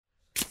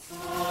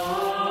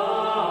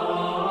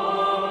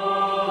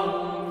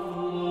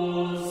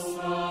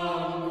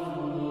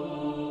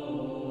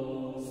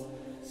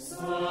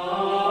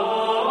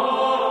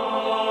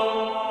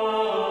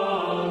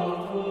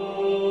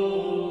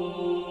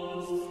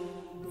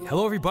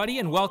Hello, everybody,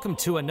 and welcome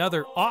to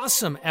another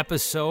awesome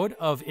episode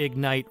of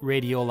Ignite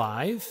Radio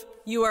Live.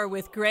 You are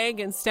with Greg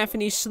and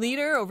Stephanie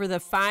Schlueter over the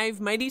 5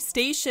 mighty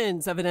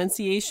stations of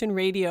Annunciation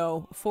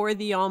Radio for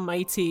the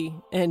Almighty,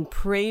 and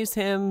praise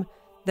Him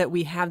that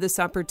we have this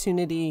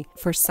opportunity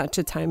for such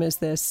a time as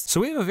this.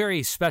 So we have a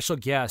very special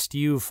guest.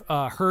 You've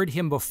heard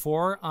him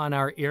before on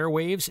our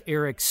airwaves,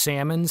 Eric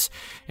Sammons,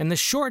 and the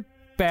short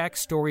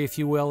backstory, if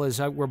you will, is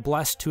we're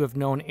blessed to have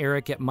known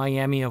Eric at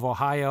Miami of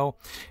Ohio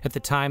at the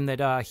time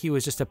that he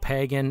was just a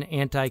pagan,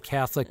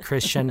 anti-Catholic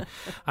Christian.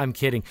 I'm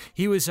kidding.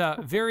 He was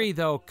very,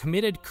 though,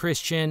 committed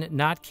Christian,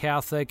 not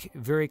Catholic,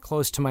 very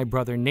close to my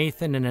brother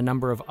Nathan and a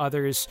number of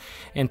others,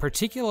 and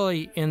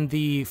particularly in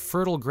the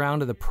fertile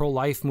ground of the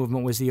pro-life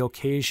movement was the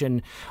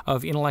occasion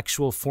of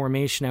intellectual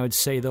formation. I would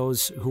say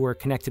those who are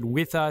connected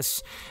with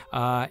us,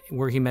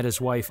 where he met his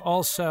wife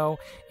also,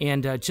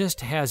 and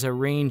just has a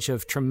range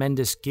of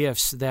tremendous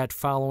gifts that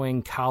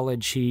following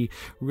college, he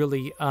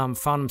really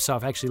found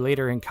himself actually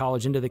later in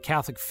college into the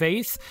Catholic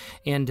faith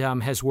and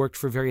has worked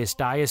for various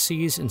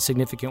dioceses in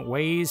significant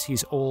ways.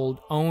 He's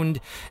owned.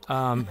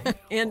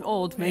 And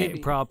old, maybe.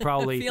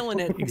 Probably. Feeling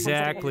it.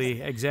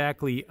 Exactly.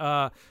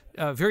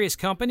 Various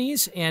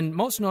companies, and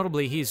most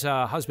notably, he's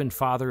a husband,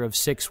 father of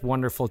 6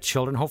 wonderful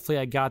children. Hopefully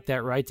I got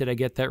that right. Did I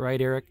get that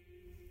right, Eric?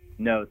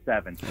 No,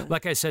 7.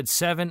 Like I said,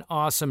 7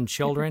 awesome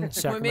children.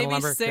 Well,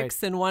 maybe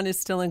 6 and 1 is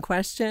still in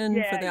question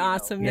for the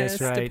awesomeness,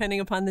 right. Depending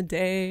upon the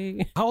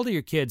day. How old are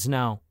your kids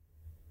now?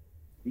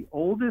 The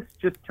oldest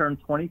just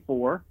turned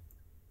 24.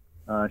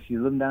 She's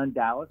living down in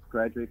Dallas,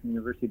 graduated from the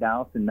University of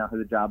Dallas, and now has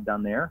a job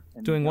down there.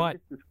 And doing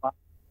what?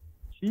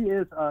 She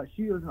is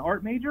an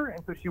art major,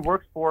 and so she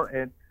works for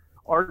an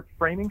art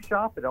framing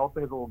shop. It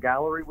also has a little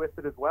gallery with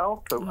it as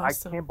well. So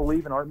awesome. I can't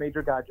believe an art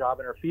major got a job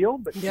in her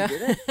field, but she did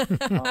it.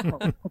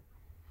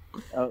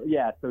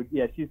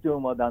 She's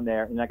doing well down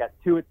there. And I got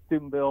 2 at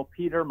Steubenville.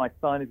 Peter, my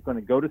son, is going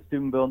to go to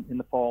Steubenville in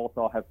the fall,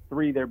 so I'll have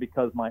 3 there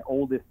because my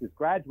oldest is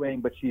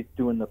graduating, but she's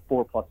doing the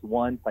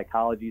 4+1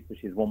 psychology, so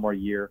she has 1 more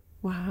year.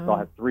 Wow. So I'll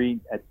have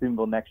 3 at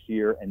Steubenville next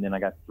year, and then I'll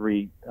have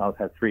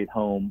 3 at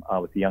home,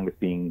 with the youngest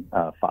being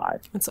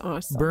 5. That's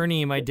awesome.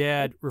 Bernie, my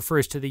dad,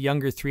 refers to the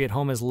younger 3 at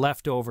home as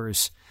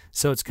leftovers,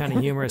 so it's kind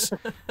of humorous.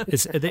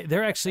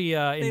 They're actually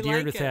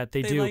endeared with that.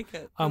 They do. Like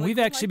it. We've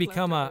actually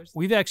become a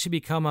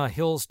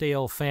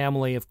Hillsdale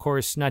family, of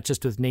course, not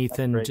just with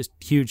Nathan, just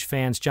huge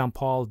fans. John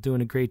Paul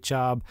doing a great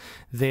job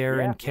there,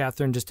 and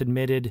Catherine just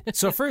admitted.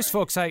 So first,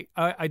 folks, I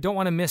don't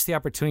want to miss the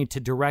opportunity to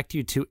direct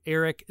you to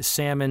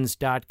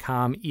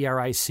ericsammons.com, EricSammons.com.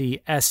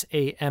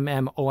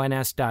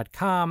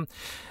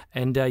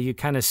 And you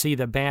kind of see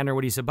the banner,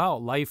 what he's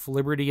about, life,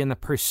 liberty, and the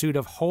pursuit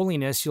of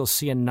holiness. You'll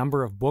see a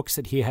number of books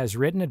that he has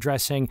written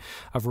addressing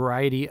a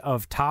variety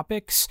of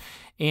topics.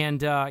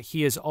 And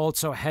he is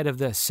also head of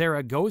the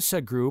Saragossa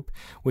Group,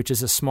 which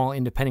is a small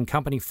independent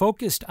company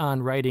focused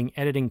on writing,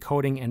 editing,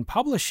 coding, and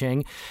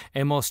publishing.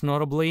 And most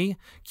notably,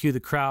 cue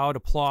the crowd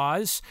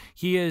applause,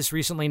 he is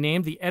recently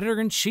named the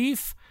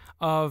editor-in-chief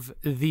of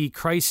the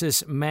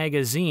Crisis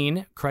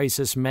Magazine,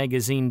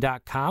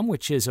 crisismagazine.com,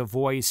 which is a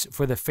voice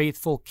for the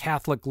faithful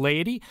Catholic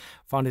laity,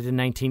 founded in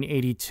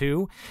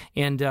 1982,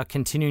 and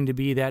continuing to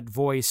be that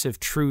voice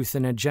of truth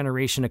in a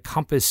generation, a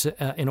compass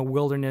in a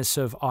wilderness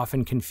of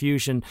often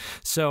confusion.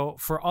 So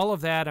for all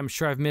of that, I'm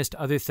sure I've missed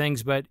other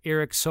things, but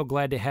Eric, so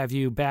glad to have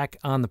you back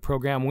on the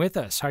program with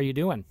us. How are you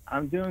doing?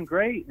 I'm doing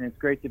great, and it's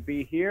great to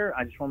be here.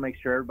 I just want to make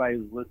sure everybody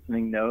who's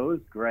listening knows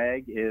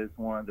Greg is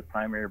one of the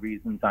primary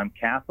reasons I'm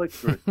Catholic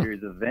through a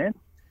series of events.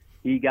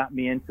 He got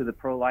me into the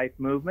pro-life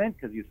movement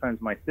because he was friends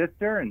with my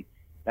sister, and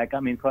that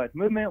got me into the pro-life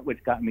movement,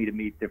 which got me to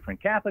meet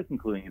different Catholics,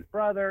 including his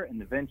brother,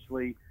 and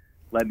eventually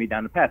led me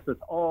down the path. So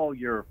it's all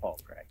your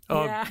fault, Greg.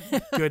 Oh,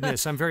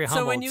 goodness. I'm very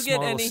humbled. So when you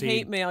get any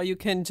hate mail, you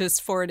can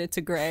just forward it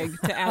to Greg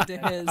to add to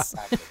his.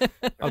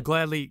 I'll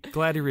gladly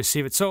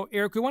receive it. So,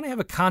 Eric, we want to have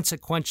a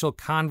consequential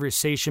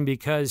conversation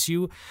because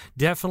you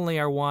definitely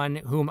are one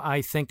whom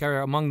I think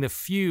are among the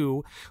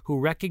few who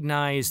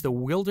recognize the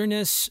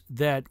wilderness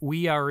that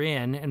we are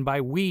in. And by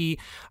we,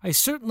 I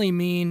certainly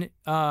mean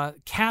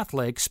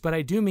Catholics, but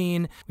I do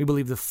mean we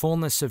believe the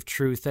fullness of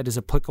truth that is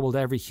applicable to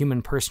every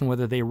human person,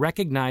 whether they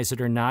recognize it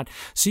or not.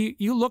 So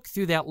you look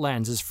through that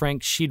lens, as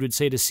Frank Sheed would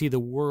say, to see the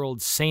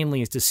world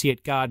sanely is to see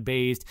it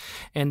God-bathed.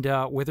 And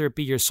whether it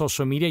be your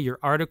social media, your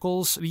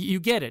articles, you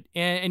get it.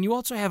 And you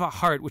also have a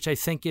heart, which I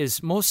think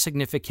is most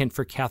significant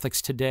for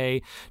Catholics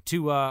today,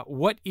 to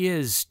what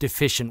is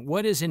deficient,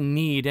 what is in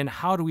need, and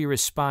how do we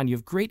respond. You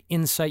have great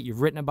insight. You've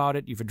written about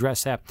it. You've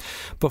addressed that.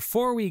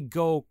 Before we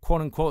go,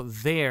 quote unquote,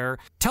 there,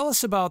 tell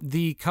us about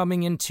the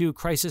coming into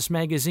Crisis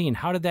Magazine.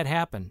 How did that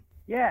happen?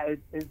 Yeah,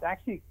 it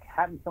actually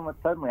happened somewhat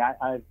suddenly.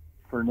 I've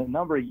for a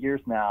number of years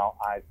now,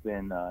 I've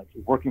been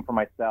working for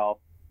myself,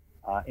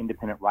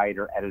 independent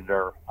writer,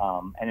 editor,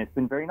 and it's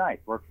been very nice.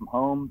 Work from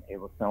home,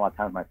 able to spend a lot of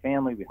time with my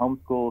family. We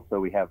homeschool,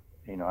 so we have,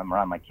 I'm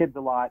around my kids a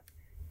lot.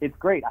 It's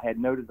great. I had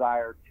no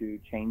desire to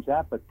change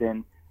that, but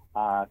then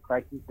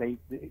Crisis,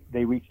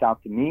 they reached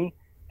out to me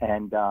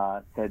and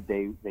said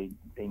they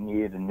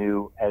needed a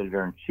new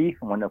editor-in-chief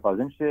and wanted to know if I was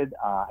interested.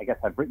 I guess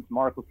I've written some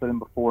articles for them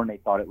before, and they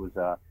thought it was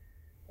their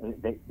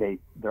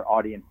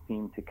audience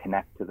seemed to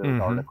connect to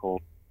those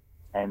articles.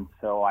 And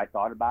so I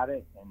thought about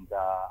it, and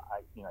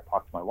I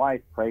talked to my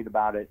wife, prayed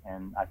about it,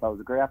 and I thought it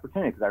was a great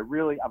opportunity because I've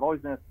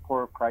always been a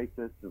supporter of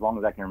Crisis as long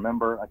as I can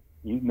remember.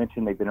 You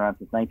mentioned they've been around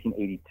since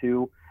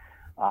 1982.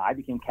 I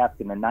became Catholic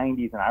in the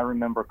 90s, and I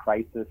remember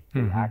Crisis,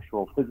 the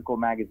actual physical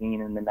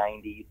magazine in the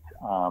 90s,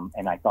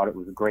 and I thought it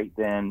was great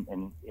then,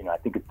 and I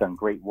think it's done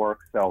great work.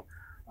 So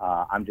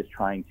I'm just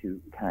trying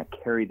to kind of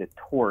carry the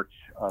torch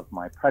of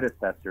my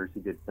predecessors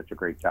who did such a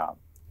great job.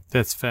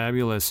 That's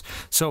fabulous.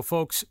 So,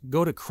 folks,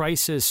 go to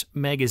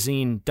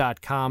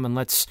crisismagazine.com and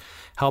let's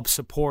help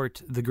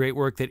support the great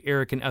work that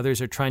Eric and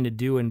others are trying to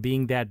do in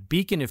being that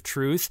beacon of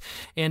truth.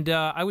 And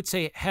I would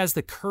say has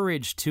the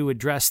courage to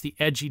address the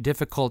edgy,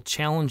 difficult,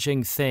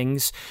 challenging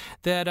things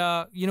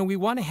that, we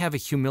want to have a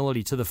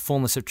humility to the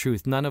fullness of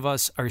truth. None of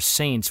us are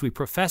saints. We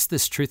profess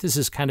this truth. This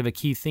is kind of a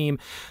key theme.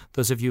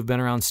 Those of you who've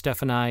been around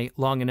Steph and I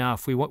long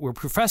enough, we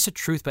profess a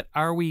truth, but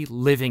are we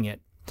living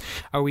it?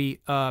 Are we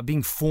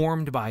being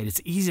formed by it?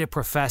 It's easy to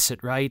profess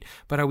it, right?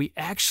 But are we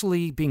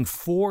actually being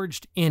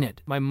forged in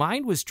it? My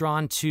mind was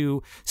drawn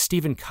to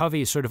Stephen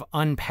Covey sort of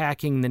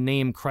unpacking the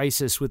name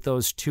Crisis with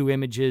those two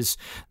images,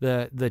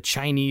 the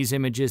Chinese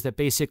images that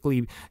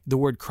basically the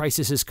word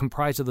crisis is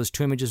comprised of those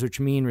two images, which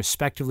mean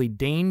respectively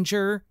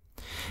danger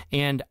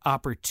and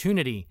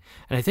opportunity.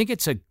 And I think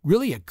it's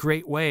really a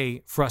great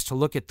way for us to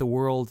look at the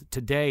world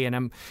today. And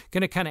I'm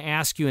going to kind of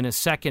ask you in a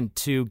second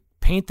to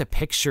paint the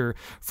picture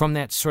from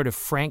that sort of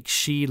Frank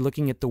Sheed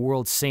looking at the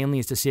world sanely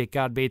as to see it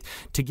God bathed,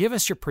 to give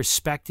us your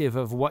perspective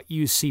of what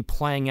you see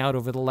playing out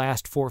over the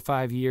last 4 or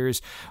 5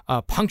 years,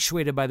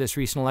 punctuated by this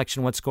recent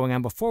election, what's going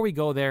on. Before we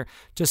go there,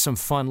 just some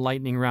fun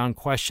lightning round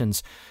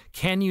questions.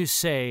 Can you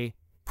say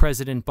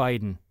President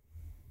Biden?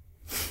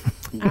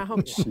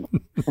 Ouch.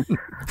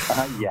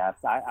 Yes,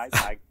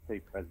 I say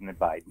President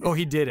Biden. Oh,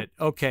 he did it.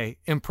 Okay,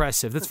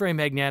 impressive. That's very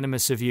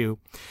magnanimous of you.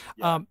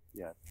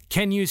 Yes.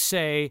 Can you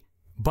say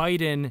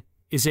Biden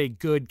is a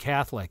good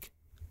Catholic?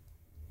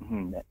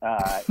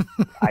 I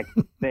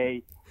can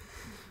say,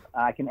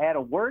 I can add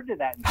a word to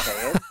that and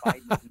say it.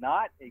 Biden's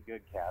not a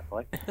good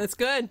Catholic. That's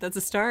good. That's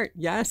a start.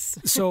 Yes.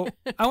 So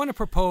I want to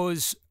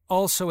propose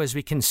also, as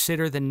we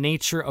consider the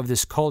nature of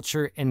this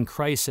culture and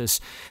crisis,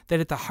 that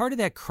at the heart of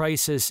that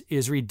crisis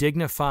is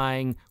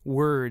redignifying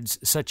words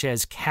such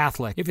as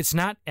Catholic. If it's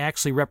not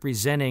actually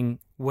representing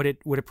what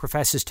it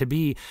professes to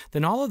be,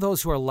 then all of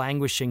those who are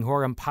languishing, who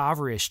are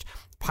impoverished,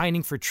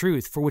 pining for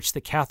truth, for which the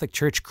Catholic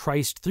Church,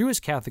 Christ through his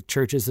Catholic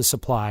Church is the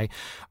supply,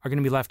 are going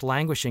to be left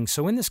languishing.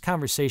 So in this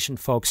conversation,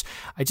 folks,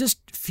 I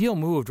just feel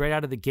moved right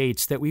out of the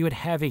gates that we would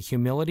have a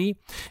humility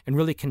and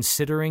really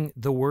considering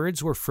the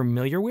words we're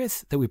familiar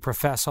with, that we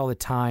profess all the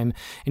time,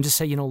 and just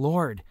say,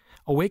 Lord,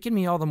 awaken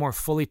me all the more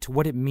fully to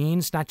what it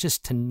means, not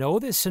just to know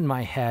this in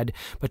my head,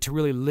 but to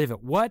really live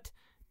it. What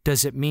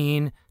does it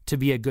mean to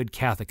be a good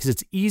Catholic? Because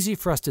it's easy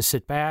for us to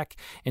sit back,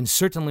 and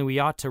certainly we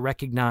ought to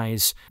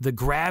recognize the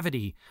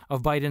gravity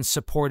of Biden's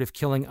support of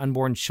killing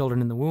unborn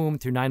children in the womb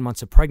through 9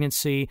 months of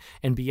pregnancy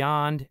and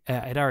beyond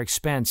at our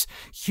expense.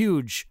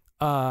 Huge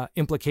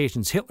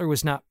implications. Hitler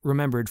was not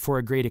remembered for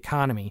a great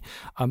economy.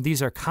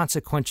 These are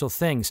consequential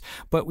things,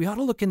 but we ought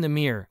to look in the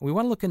mirror. We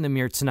want to look in the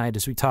mirror tonight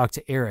as we talk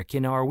to Eric.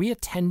 Are we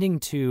attending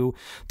to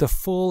the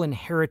full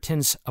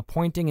inheritance,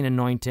 appointing and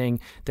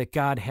anointing that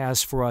God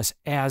has for us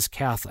as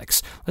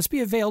Catholics? Let's be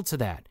availed to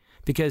that,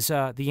 because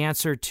the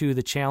answer to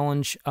the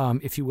challenge,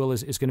 if you will,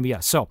 is going to be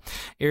us. So,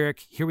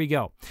 Eric, here we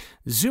go.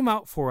 Zoom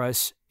out for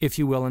us, if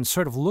you will, and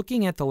sort of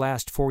looking at the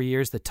last 4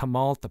 years, the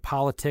tumult, the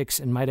politics,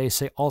 and might I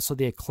say also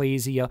the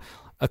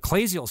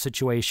ecclesial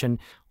situation.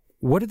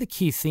 What are the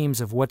key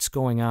themes of what's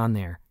going on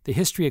there? The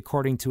history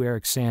according to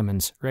Eric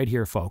Sammons, right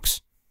here,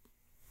 folks.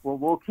 Well,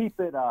 we'll keep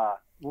it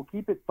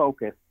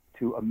focused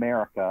to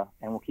America,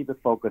 and we'll keep it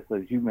focused,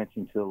 as you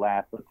mentioned, to the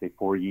last, let's say,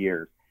 4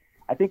 years.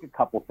 I think a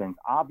couple things.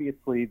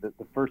 Obviously, the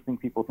first thing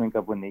people think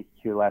of when they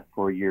hear the last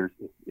 4 years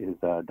is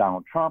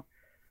Donald Trump.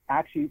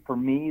 Actually, for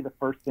me, the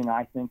first thing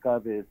I think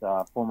of is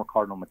former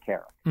Cardinal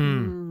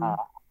McCarrick.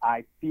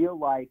 I feel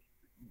like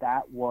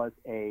that was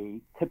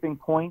a tipping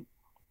point,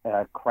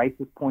 a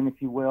crisis point,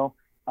 if you will,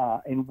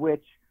 in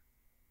which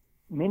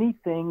many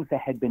things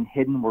that had been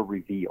hidden were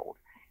revealed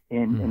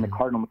in the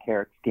Cardinal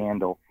McCarrick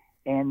scandal,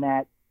 and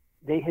that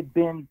they'd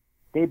been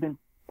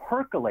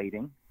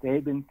percolating. They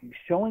had been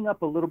showing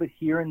up a little bit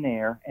here and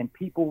there, and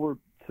people were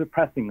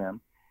suppressing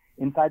them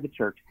inside the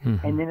church,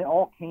 and then it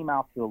all came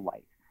out to the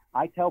light.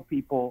 I tell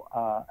people,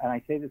 and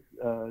I say this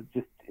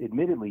just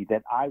admittedly,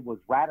 that I was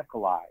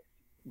radicalized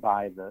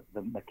by the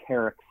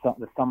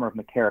summer of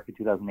McCarrick in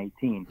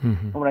 2018.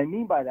 And what I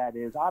mean by that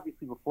is,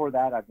 obviously before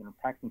that, I've been a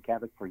practicing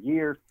Catholic for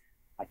years.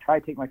 I try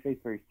to take my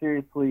faith very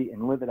seriously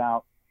and live it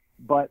out,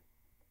 but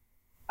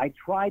I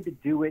tried to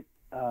do it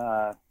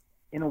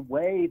in a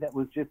way that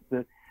was just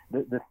the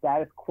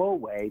status quo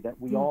way that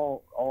we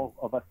all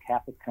of us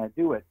Catholics kind of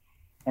do it.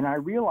 And I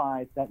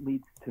realized that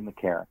leads to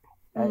McCarrick.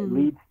 It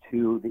leads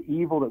to the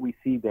evil that we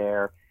see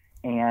there.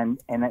 And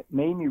it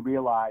made me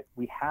realize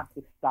we have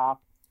to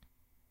stop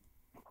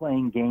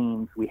playing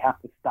games. We have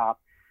to stop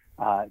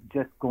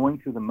just going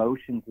through the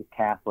motions as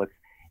Catholics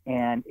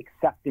and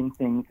accepting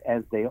things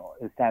as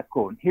status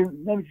quo. And here,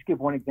 let me just give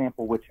one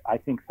example, which I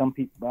think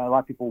a lot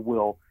of people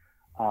will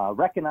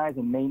recognize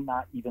and may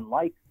not even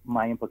like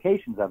my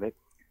implications of it.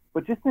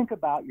 But just think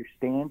about your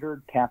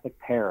standard Catholic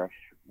parish.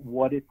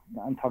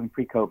 I'm talking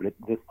pre-COVID at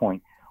this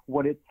point.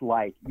 What it's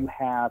like. You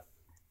have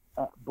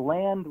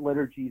bland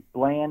liturgies,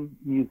 bland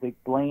music,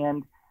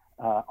 bland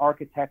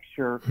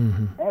architecture.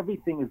 Mm-hmm.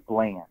 Everything is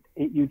bland.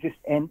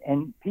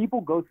 And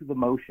people go through the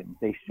motions.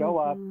 They show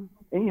up,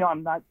 and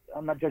I'm not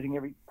judging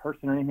every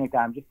person or anything like that.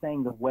 I'm just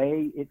saying the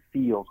way it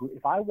feels.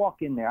 If I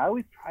walk in there, I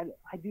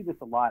do this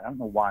a lot. I don't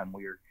know why I'm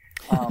weird.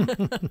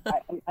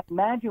 I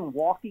imagine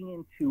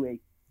walking into a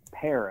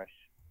parish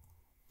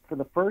for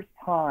the first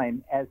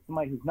time as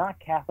somebody who's not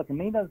Catholic and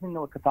maybe doesn't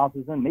know what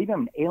Catholicism is. Maybe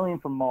I'm an alien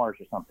from Mars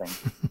or something.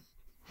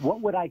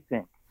 What would I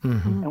think?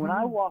 Mm-hmm. And when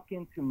I walk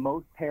into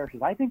most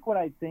parishes, I think what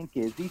I think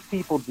is these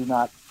people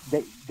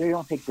they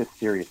don't take this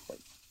seriously.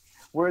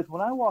 Whereas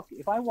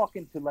if I walk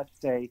into, let's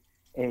say,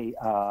 let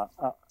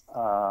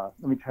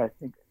me try to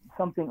think,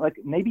 something like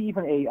maybe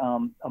even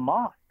a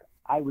mosque,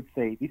 I would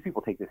say these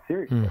people take this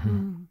seriously.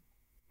 Mm-hmm.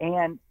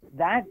 And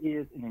that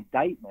is an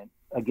indictment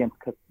against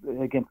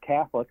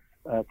Catholics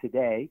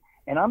today.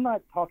 And I'm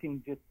not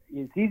talking it's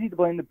easy to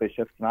blame the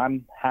bishops, and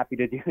I'm happy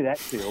to do that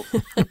too.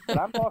 But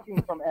I'm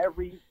talking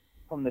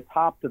from the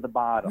top to the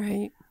bottom.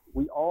 Right.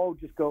 We all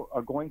just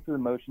are going through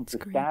the motions, the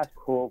status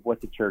quo of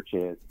what the church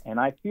is. And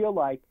I feel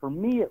like, for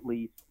me at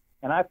least,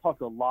 and I've talked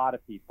to a lot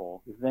of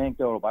people, this is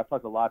anecdotal, but I've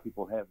talked to a lot of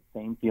people who have the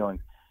same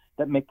feelings,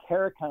 that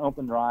McCarrick kind of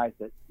opened their eyes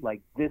that,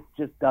 like, this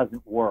just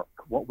doesn't work.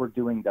 What we're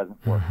doing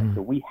doesn't work. Mm-hmm.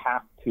 So we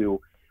have to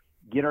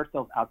get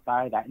ourselves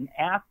outside of that and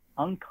ask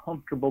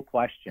uncomfortable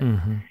questions.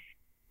 Mm-hmm.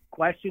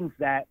 Questions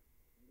that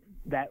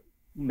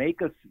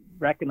make us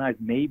recognize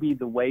maybe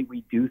the way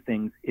we do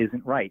things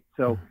isn't right.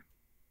 So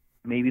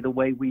maybe the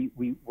way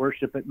we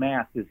worship at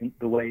Mass isn't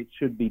the way it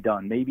should be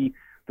done. Maybe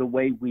the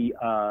way we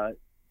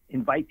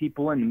invite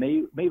people in,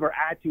 maybe our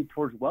attitude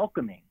towards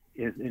welcoming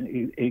is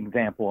an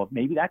example of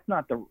maybe that's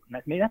not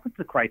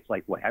the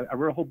Christ-like way. I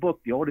wrote a whole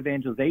book, The Old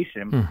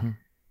Evangelization,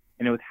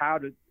 and it was how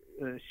to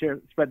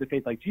spread the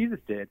faith like Jesus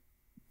did.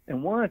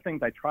 And one of the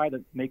things I try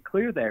to make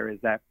clear there is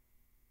that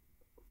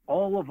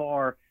all of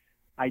our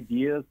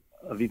ideas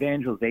of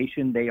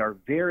evangelization, they are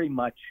very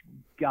much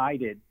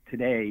guided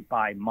today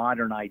by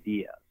modern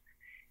ideas.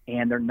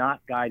 And they're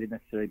not guided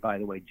necessarily by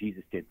the way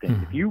Jesus did things.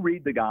 Mm-hmm. If you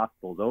read the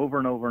Gospels over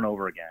and over and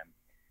over again,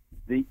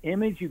 the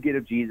image you get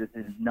of Jesus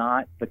is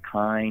not the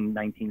kind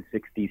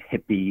 1960s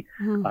hippie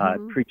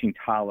preaching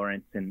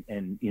tolerance and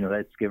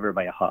let's give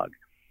everybody a hug.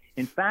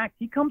 In fact,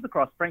 he comes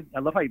across I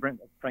love how you bring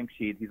Frank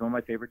Sheed. He's one of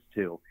my favorites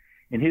too.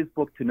 In his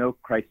book, To Know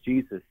Christ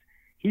Jesus,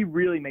 he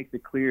really makes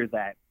it clear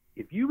that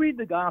if you read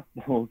the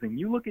Gospels and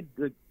you look at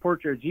the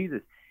portrait of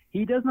Jesus,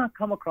 he does not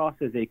come across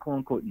as a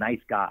quote-unquote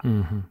nice guy.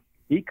 Mm-hmm.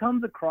 He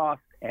comes across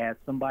as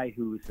somebody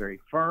who's very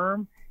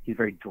firm. He's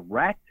very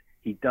direct.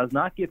 He does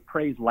not give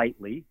praise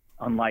lightly.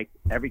 Unlike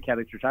every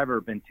Catholic church I've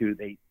ever been to,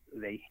 they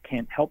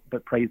can't help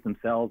but praise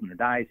themselves and the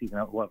diocese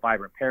and what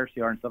vibrant parish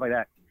they are and stuff like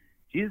that.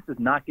 Jesus does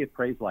not give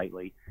praise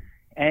lightly,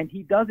 and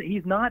he's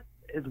not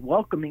as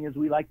welcoming as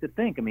we like to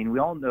think. I mean, we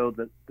all know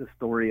the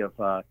story of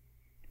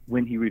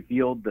when he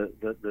revealed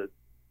the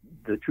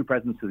true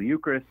presence of the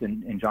Eucharist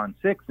in John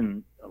 6,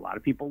 and a lot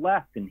of people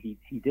left, and he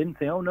didn't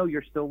say, "Oh no,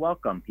 you're still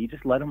welcome." He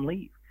just let them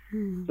leave.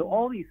 Mm-hmm. So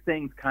all these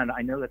things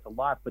I know that's a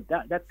lot, but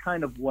that's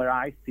kind of what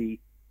I see.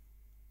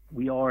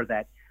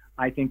 That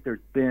I think there's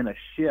been a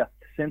shift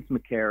since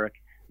McCarrick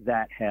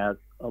that has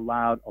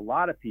allowed a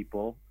lot of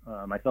people,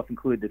 myself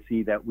included, to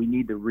see that we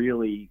need to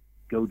really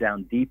go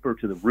down deeper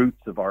to the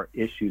roots of our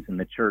issues in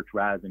the church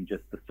rather than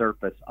just the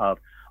surface of,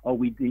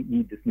 we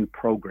need this new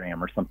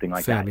program or something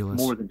like Fabulous. That.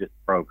 It's more than just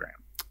a program.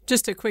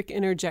 Just a quick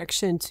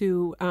interjection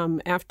too.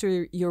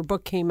 After your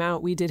book came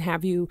out, we did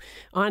have you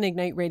on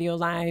Ignite Radio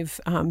Live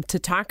to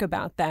talk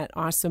about that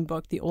awesome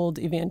book, The Old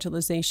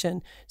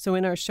Evangelization. So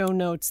in our show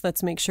notes,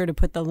 let's make sure to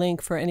put the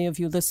link for any of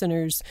you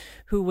listeners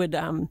who would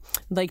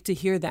like to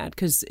hear that,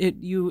 because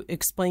you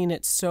explain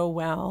it so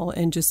well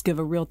and just give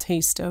a real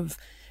taste of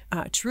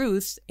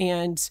truth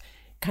and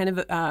kind of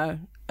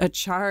a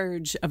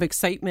charge of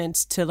excitement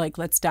to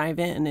let's dive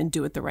in and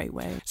do it the right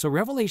way. So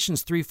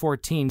Revelations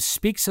 3:14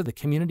 speaks of the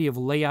community of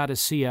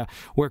Laodicea,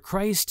 where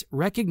Christ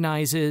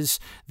recognizes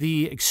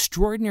the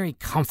extraordinary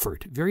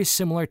comfort, very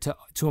similar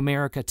to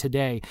America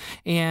today.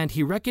 And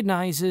he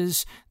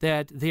recognizes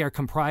that they are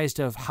comprised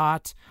of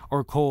hot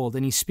or cold.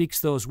 And he speaks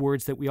those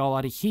words that we all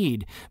ought to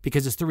heed,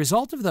 because it's the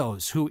result of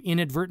those who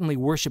inadvertently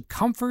worship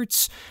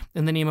comforts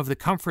in the name of the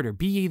Comforter.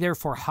 Be ye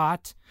therefore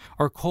hot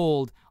or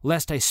cold,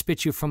 lest I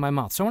spit you from my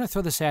mouth. So I want to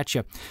throw this at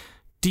you.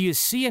 Do you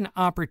see an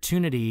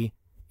opportunity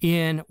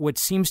in what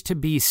seems to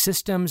be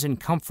systems of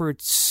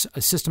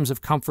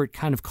comfort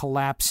kind of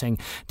collapsing?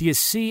 Do you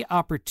see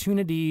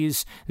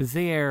opportunities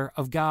there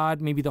of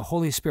God, maybe the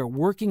Holy Spirit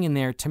working in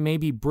there to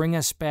maybe bring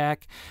us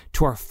back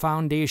to our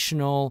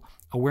foundational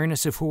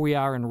awareness of who we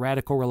are, and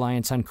radical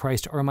reliance on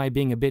Christ, or am I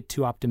being a bit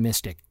too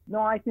optimistic? No,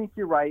 I think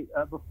you're right.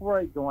 Before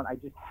I go on, I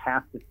just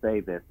have to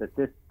say that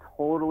this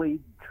totally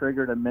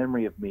triggered a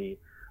memory of me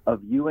of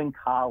you in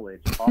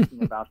college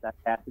talking about that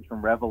passage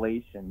from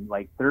Revelation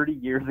like 30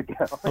 years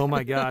ago. Oh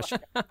my gosh.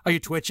 Are you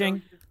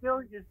twitching?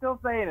 So you're still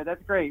saying it.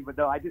 That's great. But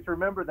no, I just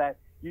remember that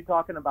you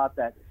talking about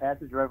that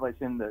passage of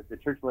Revelation, the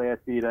church of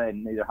Laodicea,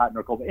 and neither hot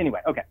nor cold. But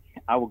anyway, okay,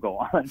 I will go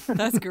on.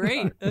 That's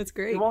great. That's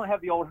great. We won't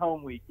have the old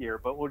home week here,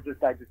 but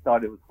I just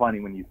thought it was funny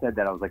when you said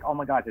that. I was like, oh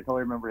my gosh, I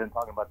totally remember him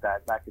talking about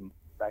that back in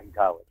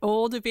college.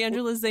 Old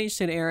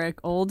evangelization, Eric.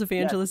 Old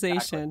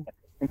evangelization. Yes, exactly.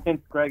 And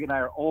since Greg and I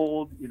are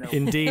old,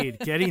 Indeed,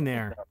 getting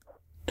there.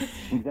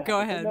 Exactly.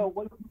 Go ahead. No,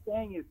 what you're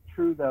saying is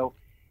true, though.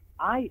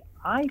 I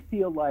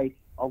feel like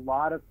a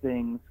lot of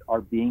things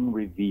are being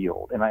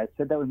revealed, and I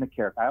said that with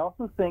McCarrick. I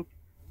also think,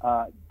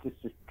 just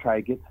to try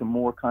to get some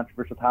more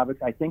controversial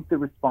topics, I think the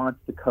response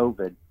to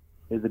COVID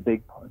is a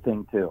big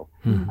thing, too.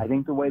 I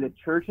think the way the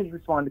church has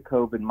responded to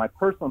COVID, in my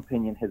personal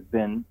opinion, has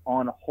been,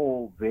 on a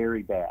whole,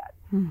 very bad.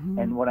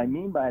 And what I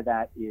mean by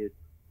that is,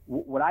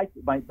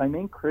 my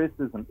main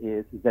criticism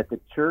is that the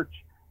church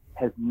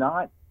has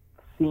not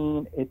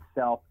seen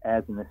itself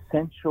as an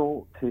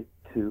essential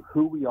to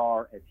who we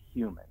are as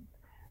humans.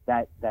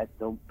 That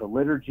the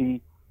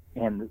liturgy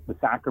and the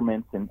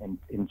sacraments and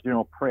in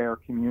general prayer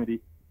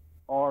community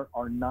are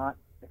not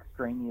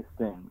extraneous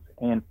things.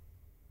 And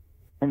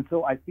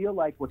so I feel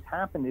like what's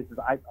happened is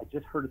I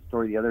just heard a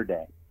story the other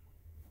day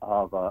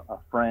of a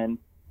friend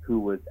who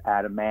was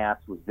at a mass,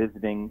 was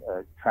visiting,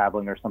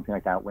 traveling or something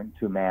like that, went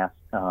to a mass.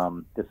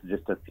 This was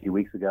just a few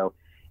weeks ago,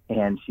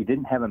 and she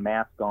didn't have a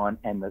mask on,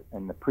 and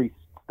the priest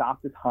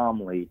stopped his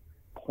homily,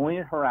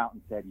 pointed her out,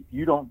 and said, "If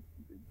you don't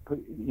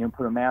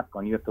put a mask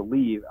on, you have to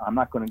leave. I'm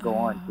not going to go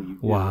on until you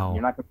do. Wow.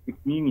 You're not going to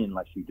take communion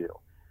unless you do."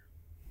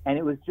 And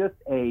it was just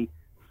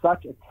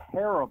such a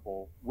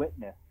terrible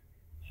witness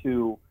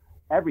to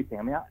everything.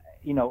 I mean,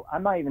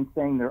 I'm not even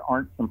saying there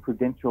aren't some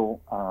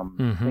prudential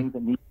things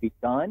that need to be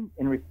done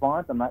in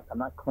response. I'm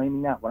not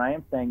claiming that. What I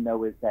am saying,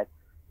 though, is that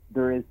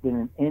there has been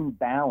an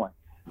imbalance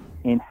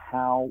in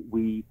how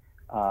we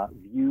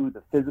view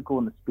the physical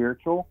and the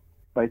spiritual.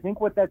 But I think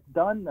what that's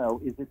done,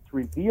 though, is it's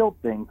revealed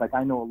things. Like,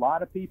 I know a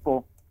lot of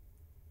people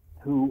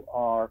who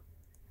are,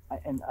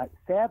 and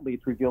sadly,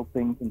 it's revealed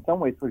things in some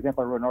ways. For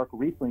example, I wrote an article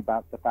recently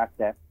about the fact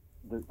that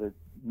the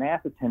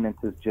mass attendance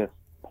has just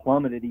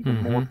plummeted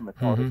even more from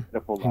its already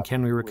pitiful level. And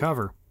can we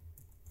recover?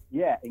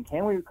 Yeah, and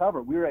can we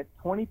recover? We were at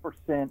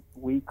 20%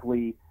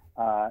 weekly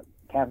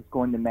Catholics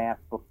going to mass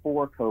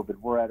before COVID.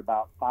 We're at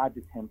about 5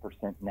 to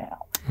 10%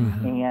 now.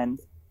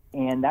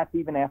 And that's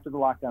even after the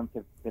lockdowns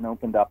have been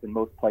opened up in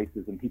most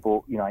places. And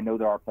people, I know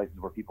there are places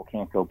where people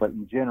can't go, but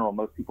in general,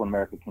 most people in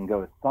America can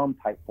go to some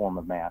type form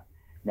of mass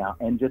now.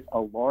 And just a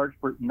large,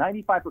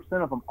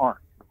 95% of them aren't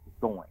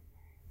going.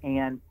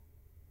 And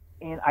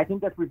I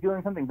think that's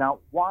revealing something. Now,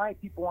 why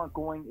people aren't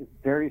going is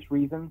various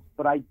reasons,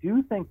 but I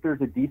do think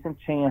there's a decent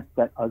chance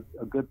that a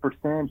good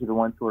percentage of the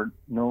ones who are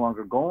no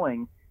longer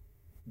going,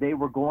 they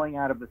were going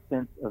out of a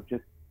sense of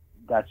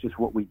that's just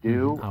what we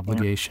do.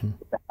 Obligation.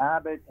 The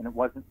habit, and it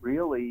wasn't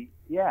really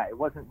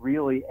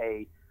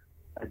a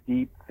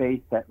deep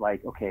faith that,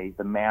 like, okay,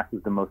 the Mass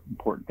is the most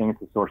important thing.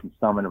 It's the source and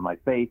summit of my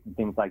faith and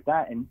things like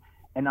that. And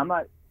I'm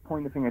not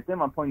pointing the finger at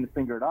them. I'm pointing the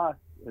finger at us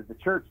as the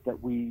church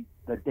that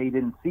they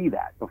didn't see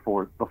that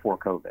before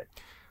COVID.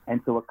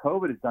 And so what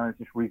COVID has done is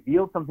just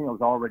revealed something that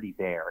was already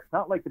there. It's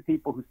not like the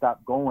people who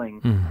stopped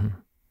going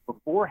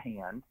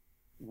beforehand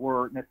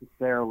were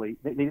necessarily,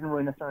 they didn't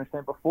really necessarily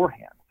understand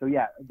beforehand. So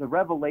yeah, the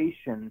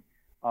revelation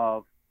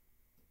of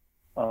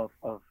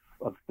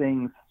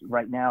things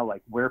right now,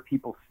 like where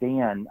people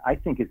stand, I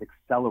think is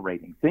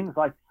accelerating.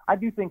 I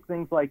do think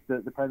things like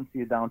the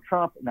presidency of Donald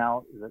Trump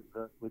now,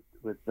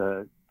 with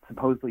the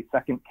supposedly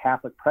second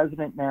Catholic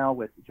president now,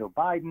 with Joe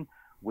Biden,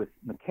 with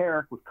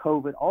McCarrick, with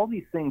COVID, all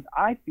these things,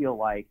 I feel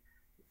like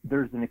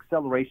there's an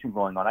acceleration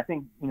going on. I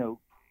think,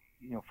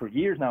 for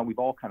years now, we've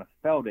all kind of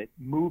felt it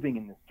moving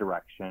in this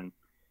direction,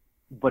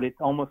 but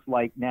it's almost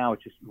like now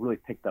it's just really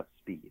picked up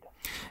speed.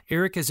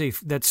 Eric,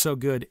 that's so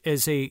good.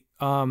 As a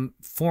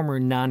former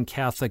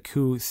non-Catholic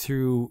who,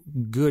 through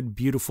good,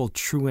 beautiful,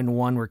 true and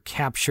one, were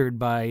captured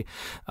by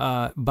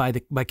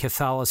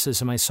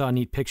Catholicism, I saw a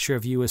neat picture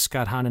of you with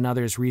Scott Hahn and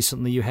others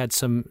recently. You had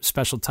some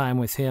special time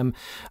with him,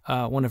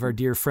 one of our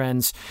dear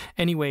friends.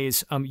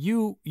 Anyways,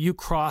 you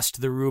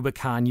crossed the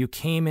Rubicon. You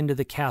came into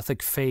the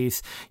Catholic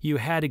faith. You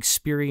had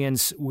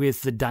experience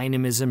with the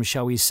dynamism,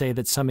 shall we say,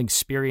 that some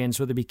experience,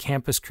 whether it be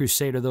Campus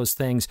Crusade or those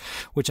things,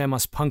 which I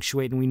must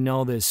punctuate, and we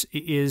know this,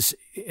 is,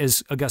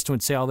 as Augustine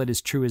would say, all that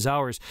is true is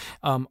ours.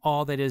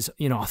 All that is,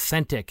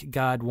 authentic.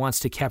 God wants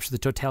to capture the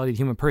totality of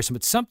the human person.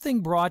 But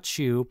something brought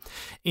you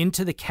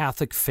into the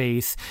Catholic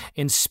faith.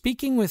 And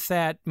speaking with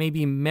that,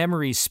 maybe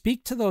memory,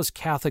 speak to those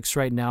Catholics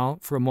right now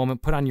for a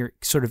moment. Put on your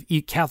sort of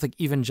Catholic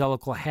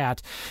evangelical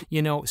hat.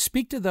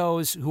 Speak to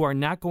those who are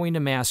not going to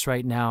Mass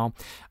right now.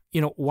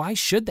 Why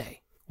should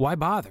they? Why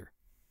bother?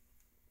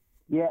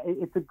 Yeah,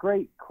 it's a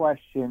great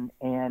question,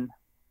 and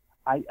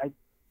I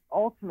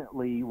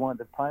ultimately, one of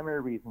the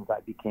primary reasons I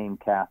became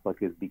Catholic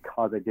is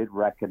because I did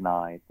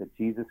recognize that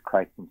Jesus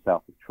Christ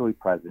himself is truly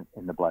present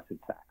in the Blessed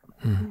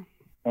Sacrament. Mm-hmm.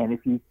 And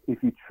if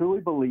you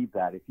truly believe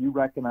that, if you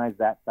recognize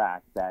that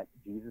fact that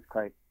Jesus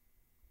Christ,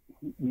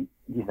 you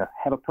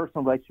have a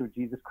personal relationship with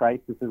Jesus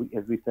Christ,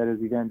 as we said as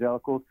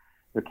evangelicals,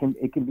 it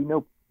can be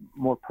no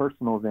more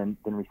personal than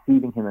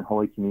receiving him in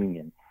Holy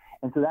Communion.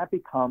 And so that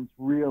becomes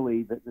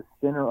really the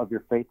center of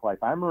your faith life.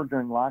 I remember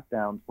during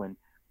lockdowns when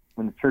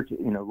the church,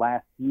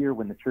 last year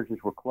when the churches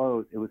were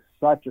closed, it was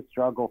such a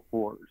struggle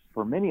for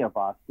many of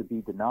us to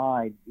be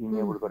denied being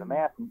able to go to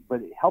Mass,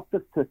 but it helped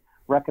us to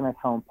recognize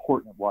how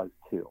important it was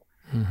too,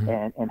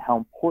 and how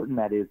important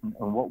that is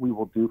and what we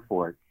will do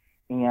for it.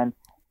 And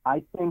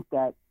I think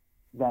that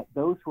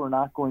those who are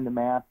not going to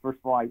Mass, first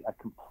of all, I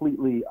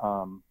completely,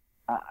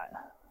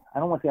 I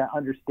don't want to say I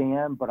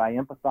understand, but I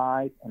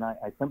empathize and I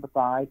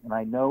sympathize, and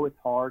I know it's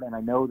hard, and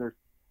I know there's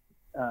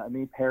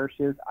many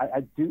parishes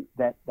I do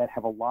that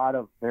have a lot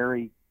of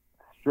very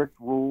strict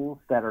rules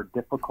that are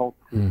difficult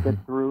to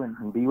get through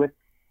and be with.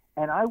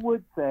 And I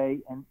would say,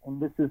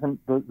 and this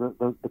isn't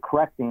the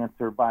correct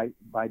answer by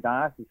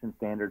diocesan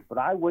standards, but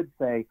I would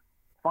say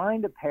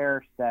find a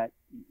parish that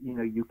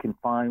you can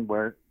find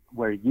where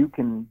you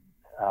can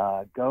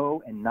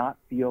go and not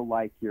feel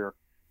like you're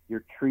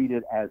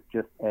treated as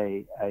just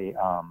a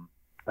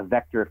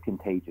vector of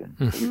contagion.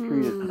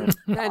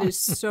 That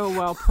is so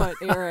well put,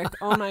 Eric.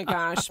 Oh my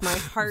gosh, my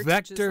heart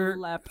vector just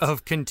leapt.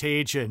 Of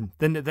contagion.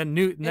 The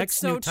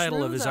new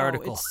title of his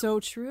article. It's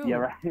so true. Yeah,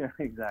 right.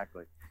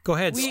 Exactly. Go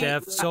ahead,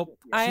 Steph.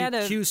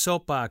 Cue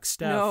soapbox,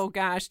 Steph. No,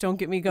 gosh, don't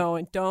get me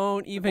going.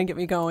 Don't even get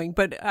me going.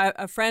 But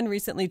a friend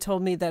recently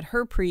told me that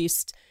her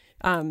priest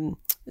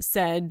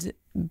said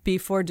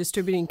before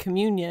distributing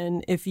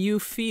communion, if you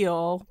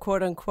feel,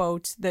 quote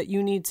unquote, that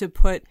you need to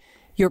put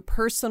your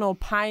personal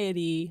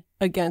piety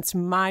against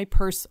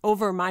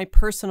over my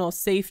personal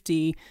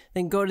safety,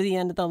 then go to the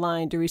end of the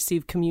line to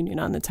receive communion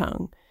on the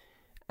tongue.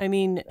 I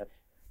mean,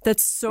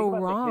 that's so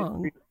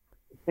wrong.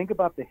 Think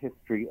about the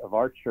history of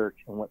our church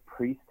and what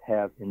priests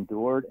have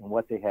endured and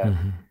what they have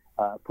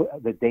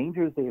the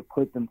dangers they have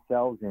put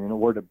themselves in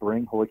order to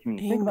bring Holy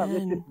Communion. Think about,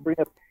 let's just bring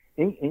up,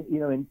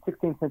 in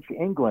 16th century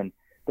England,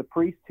 the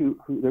priests who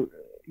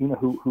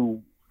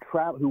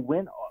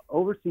went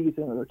overseas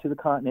to the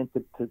continent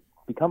to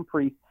become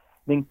priests,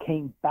 then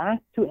came back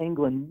to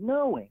England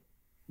knowing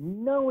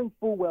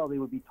full well they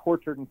would be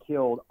tortured and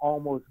killed,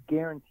 almost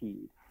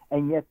guaranteed.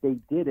 And yet they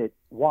did it.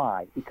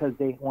 Why? Because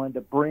they wanted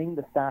to bring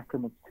the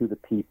sacraments to the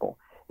people.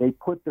 They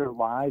put their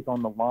lives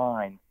on the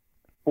line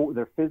for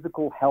their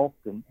physical health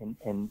and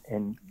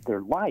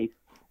their life,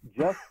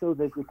 just so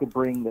that they could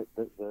bring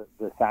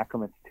the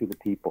sacraments to the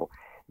people.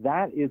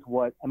 That is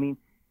what,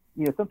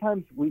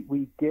 sometimes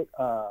we get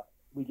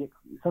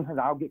sometimes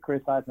I'll get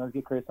criticized and others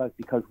get criticized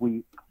because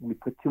we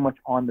put too much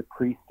on the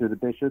priests or the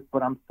bishops,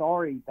 but I'm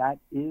sorry, that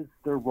is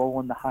their role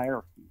in the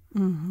hierarchy.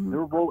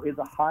 Their role is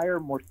a higher,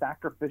 more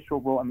sacrificial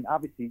role.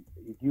 Obviously,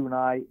 you and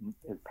I,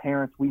 as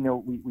parents, we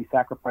know we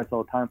sacrifice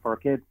all the time for our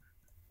kids.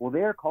 Well,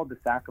 they are called to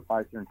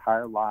sacrifice their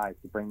entire lives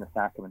to bring the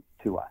sacraments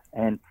to us.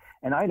 And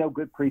I know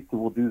good priests who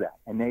will do that,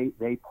 and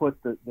they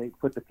put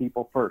the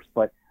people first.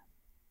 But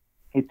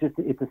it's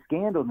a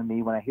scandal to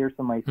me when I hear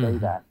somebody say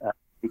that,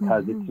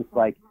 because it's just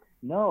like,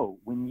 no,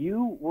 when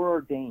you were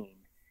ordained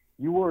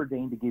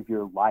to give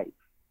your life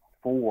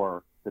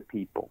for the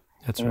people.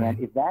 That's and right.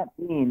 If that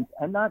means,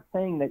 I'm not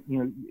saying that,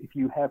 if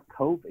you have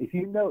COVID, if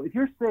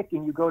you're sick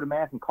and you go to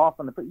Mass and cough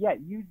on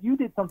you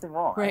did something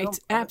wrong. Right.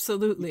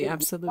 Absolutely.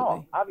 Obviously,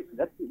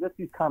 let's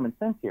use common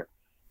sense here.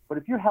 But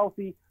if you're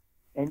healthy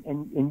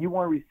and you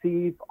want to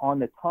receive on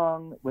the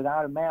tongue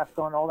without a mask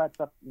on, all that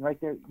stuff right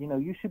there,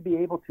 you should be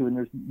able to, and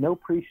there's no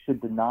priest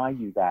should deny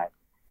you that.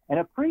 And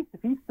a priest,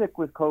 if he's sick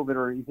with COVID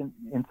or he's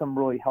in some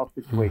really health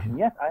situation,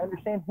 yes, I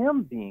understand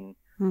him being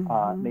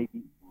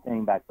maybe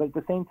staying back. But at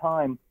the same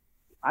time,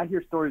 I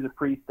hear stories of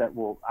priests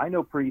I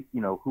know priests,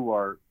 who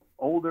are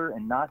older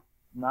and not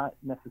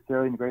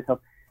necessarily in the greatest health,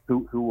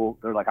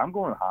 they're like, I'm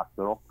going to the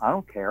hospital. I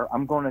don't care.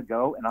 I'm going to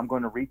go and I'm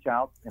going to reach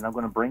out and I'm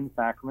going to bring the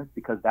sacraments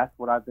because that's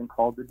what I've been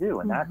called to do.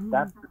 And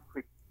that's what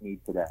priests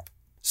need today.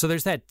 So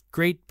there's that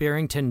great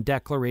Barrington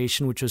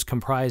Declaration, which was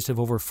comprised of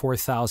over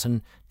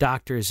 4,000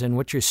 doctors. And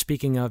what you're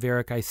speaking of,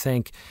 Eric, I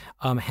think,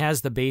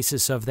 has the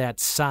basis of that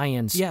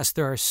science. Yes,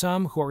 there are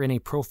some who are in a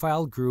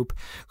profile group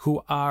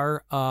who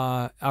are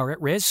at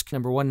risk,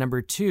 number one.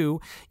 Number two,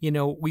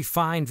 we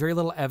find very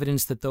little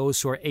evidence that those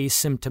who are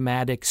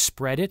asymptomatic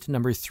spread it.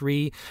 Number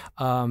three,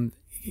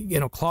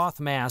 cloth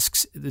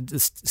masks,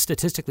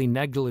 statistically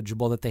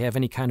negligible that they have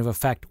any kind of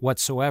effect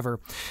whatsoever.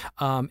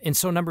 And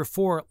so number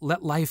four,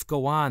 let life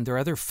go on. There are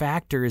other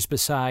factors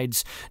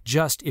besides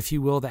just, if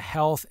you will, the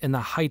health and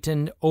the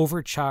heightened,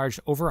 overcharged,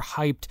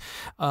 overhyped,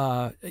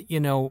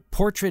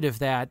 portrait of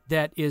that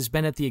has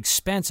been at the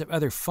expense of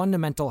other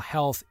fundamental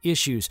health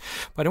issues.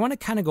 But I want to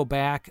kind of go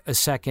back a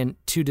second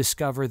to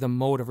discover the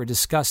motive, or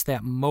discuss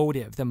that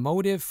motive, the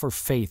motive for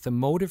faith, the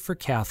motive for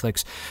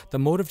Catholics, the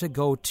motive to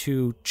go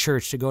to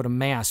church, to go to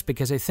Mass, mask,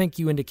 because I think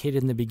you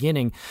indicated in the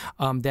beginning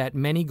that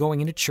many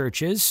going into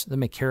churches, the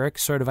McCarrick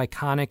sort of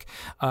iconic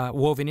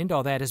woven into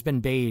all that has been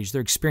beige.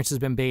 Their experience has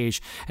been beige.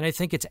 And I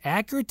think it's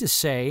accurate to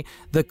say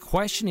the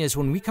question is,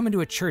 when we come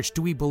into a church,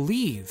 do we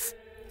believe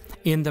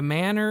in the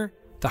manner,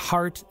 the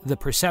heart, the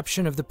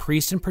perception of the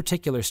priest in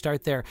particular,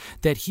 start there,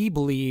 that he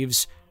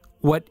believes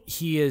what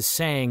he is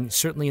saying,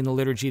 certainly in the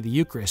liturgy of the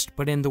Eucharist,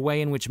 but in the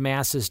way in which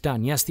Mass is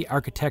done. Yes, the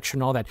architecture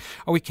and all that.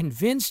 Are we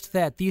convinced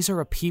that these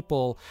are a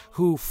people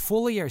who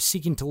fully are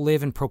seeking to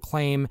live and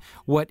proclaim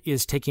what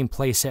is taking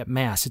place at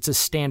Mass? It's a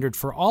standard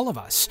for all of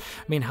us.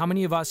 I mean, how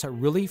many of us are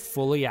really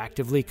fully,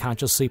 actively,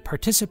 consciously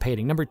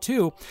participating? Number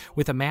two,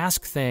 with a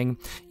mask thing,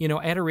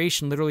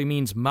 adoration literally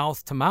means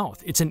mouth to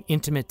mouth. It's an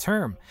intimate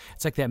term.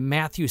 It's like that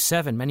Matthew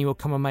 7, many will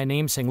come in my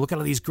name saying, look at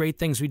all these great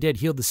things we did,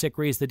 healed the sick,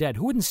 raised the dead.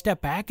 Who wouldn't step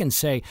back and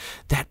say,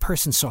 that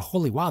person's so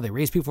holy. Wow, they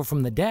raised people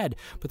from the dead.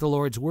 But the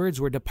Lord's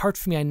words were, depart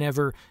from me, I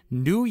never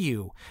knew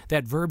you.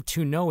 That verb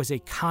to know is a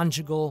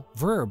conjugal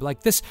verb.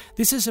 Like this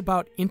is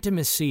about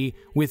intimacy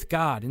with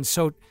God. And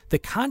so the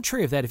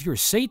contrary of that, if you were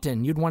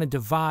Satan, you'd want to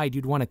divide,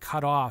 you'd want to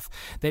cut off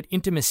that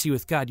intimacy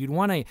with God. You'd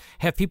want to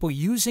have people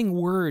using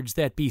words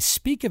that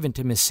speak of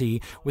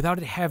intimacy without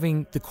it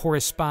having the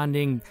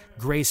corresponding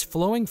grace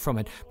flowing from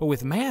it. But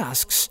with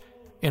masks,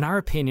 in our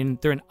opinion,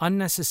 they're an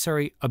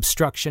unnecessary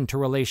obstruction to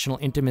relational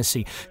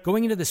intimacy.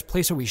 Going into this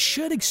place where we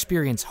should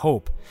experience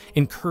hope,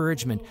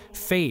 encouragement,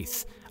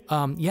 faith.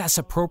 Yes,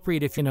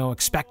 appropriate if,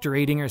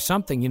 expectorating or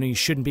something. You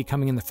shouldn't be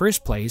coming in the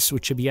first place,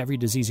 which should be every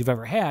disease you've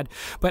ever had.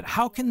 But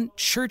how can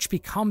church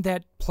become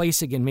that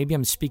place again? Maybe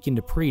I'm speaking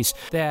to priests,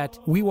 that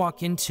we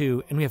walk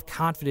into and we have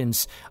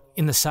confidence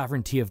in the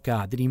sovereignty of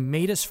God, that he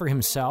made us for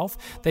himself,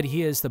 that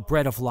he is the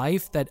bread of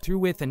life, that through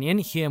with and in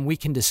him we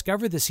can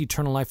discover this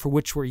eternal life for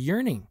which we're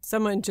yearning.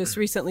 Someone just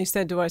recently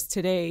said to us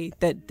today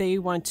that they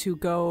want to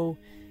go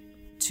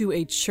to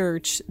a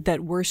church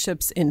that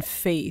worships in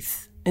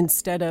faith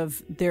instead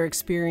of their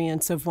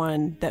experience of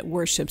one that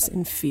worships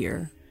in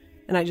fear.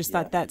 And I just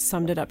thought that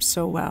summed it up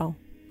so well.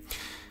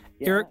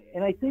 Yeah, Eric?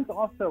 And I think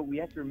also we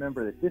have to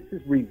remember that this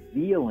is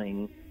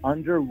revealing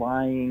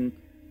underlying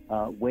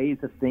ways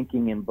of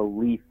thinking and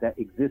belief that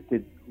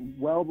existed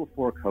well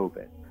before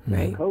COVID.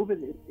 Right.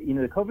 COVID,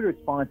 the COVID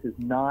response is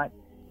not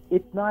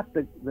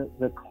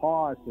the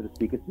cause, so to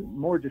speak. It's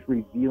more just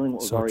revealing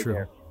what was already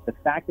there. The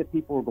fact that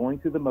people were going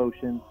through the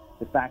motions,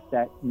 the fact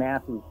that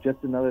Mass was just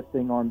another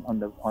thing on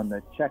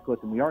the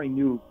checklist, and we already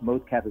knew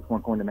most Catholics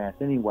weren't going to Mass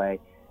anyway.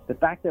 The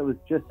fact that it was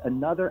just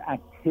another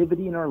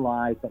activity in our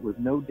lives that was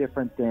no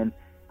different than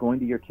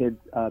going to your kid's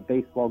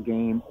baseball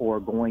game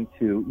or going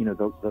to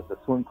the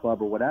swim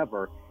club or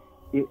whatever.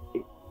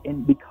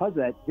 And because of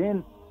that,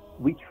 then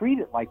we treat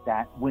it like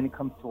that when it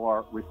comes to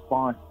our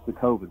response to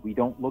COVID.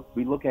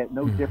 We look at it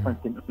no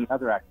different than any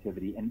other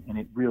activity, and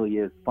it really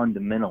is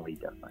fundamentally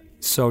different.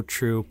 So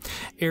true.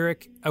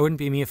 Eric, I wouldn't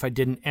be me if I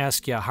didn't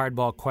ask you a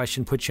hardball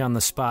question, put you on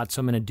the spot,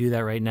 so I'm going to do that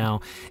right now.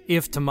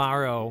 If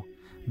tomorrow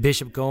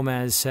Bishop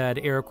Gomez said,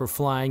 Eric, we're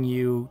flying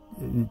you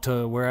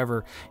to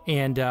wherever,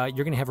 and you're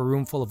going to have a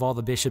room full of all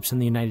the bishops in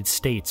the United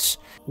States,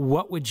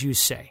 what would you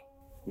say?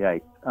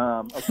 Yikes.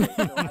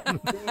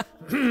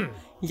 Okay.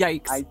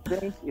 Yikes. I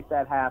think if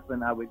that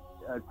happened, I'd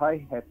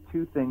probably have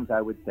two things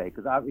I would say,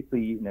 because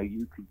obviously,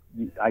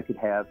 I could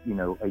have,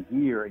 a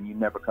year and you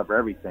never cover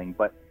everything.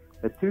 But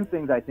the two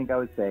things I think I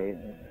would say,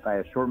 if I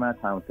had a short amount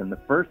of time with them,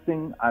 the first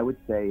thing I would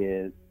say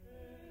is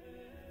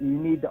you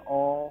need to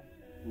all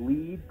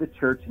lead the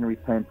church in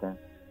repentance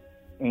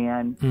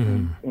and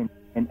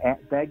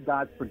beg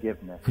God's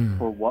forgiveness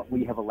for what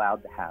we have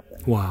allowed to happen.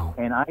 Wow.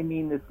 And I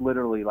mean this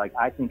literally. Like,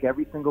 I think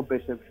every single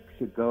bishop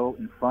should go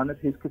in front of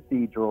his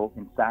cathedral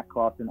in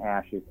sackcloth and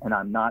ashes, and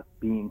I'm not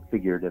being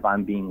figurative,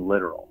 I'm being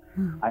literal.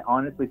 I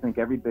honestly think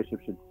every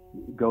bishop should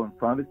go in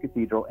front of his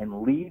cathedral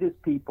and lead his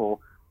people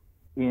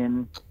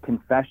in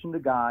confession to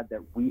God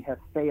that we have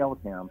failed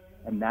him,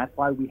 and that's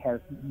why we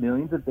have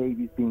millions of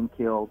babies being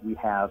killed. We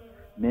have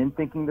men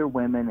thinking they're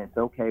women, it's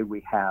okay.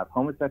 We have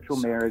homosexual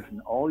marriage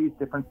and all these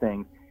different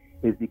things,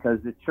 is because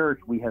the church,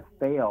 we have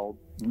failed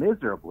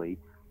miserably,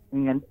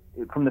 and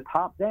from the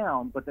top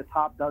down, but the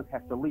top does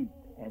have to lead.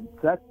 And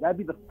so that'd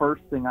be the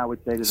first thing I would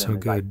say to them. So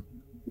good.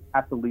 You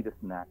have to lead us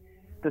in that.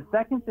 The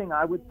second thing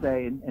I would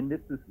say, and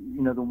this is,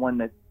 the one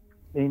that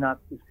may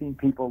not have seen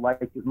people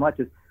like as much,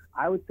 is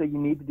I would say you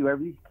need to do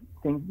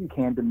everything you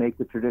can to make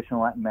the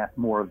traditional Latin Mass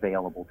more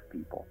available to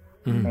people.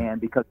 And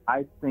because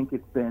I think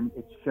it's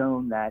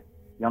shown that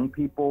young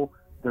people,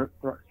 they're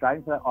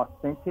striving for that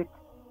authentic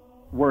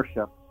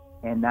worship,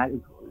 and that is,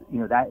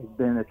 that has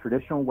been a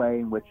traditional way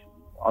in which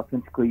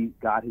authentically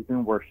God has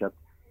been worshipped,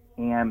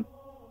 and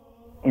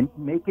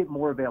make it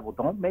more available.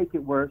 Don't make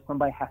it where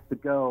somebody has to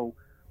go,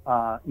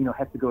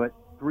 has to go at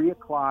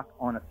 3:00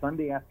 on a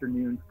Sunday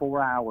afternoon,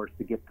 4 hours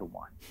to get to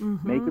one.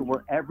 Make it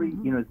where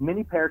as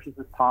many parishes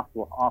as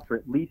possible offer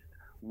at least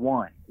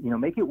one.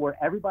 Make it where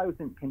everybody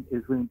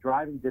is within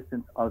driving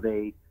distance of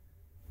a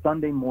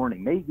Sunday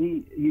morning.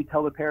 Maybe you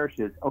tell the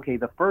parishes, okay,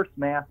 the first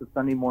Mass of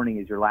Sunday morning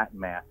is your Latin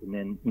Mass, and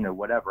then,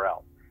 whatever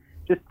else.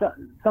 Just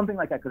something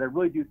like that, because I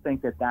really do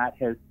think that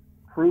has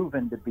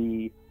proven to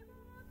be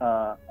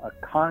a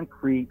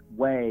concrete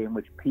way in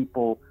which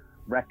people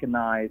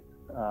recognize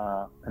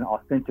an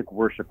authentic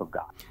worship of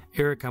God.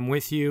 Eric, I'm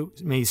with you.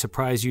 It may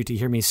surprise you to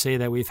hear me say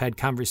that. We've had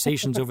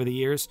conversations over the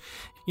years.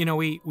 You know,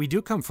 we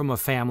do come from a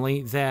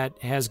family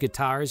that has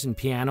guitars and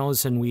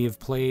pianos, and we have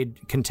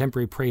played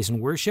contemporary praise and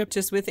worship.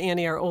 Just with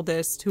Annie, our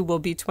oldest, who will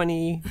be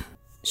 20...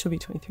 She'll be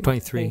 23.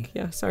 23.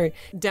 Yeah, sorry.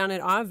 Down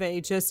at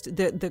Ave, just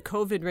the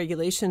COVID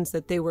regulations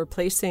that they were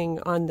placing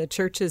on the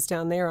churches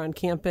down there on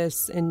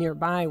campus and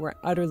nearby were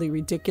utterly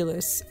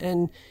ridiculous.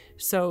 And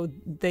so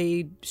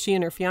she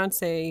and her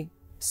fiance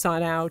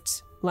sought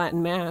out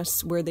Latin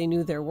Mass where they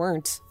knew they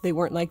weren't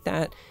like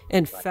that,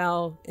 and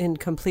fell in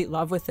complete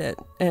love with it.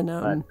 And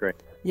that's great.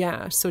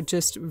 Yeah, so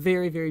just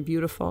very, very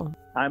beautiful.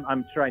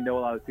 I'm sure I know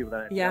a lot of people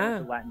that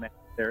yeah. Latin Mass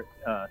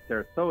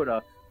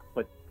Sarasota,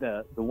 but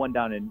the one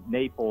down in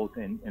Naples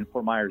and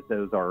Fort Myers,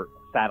 those are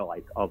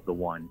satellites of the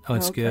one. Oh,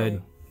 that's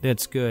good.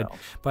 That's good. So.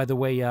 By the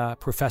way,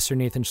 Professor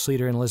Nathan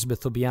Schlueter and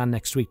Elizabeth will be on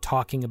next week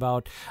talking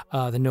about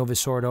the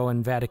Novus Ordo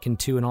and Vatican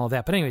II and all of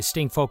that. But anyway,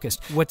 staying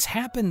focused. What's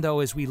happened,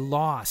 though, is we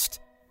lost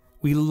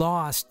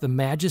the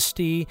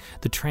majesty,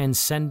 the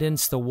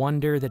transcendence, the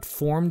wonder that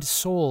formed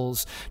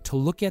souls to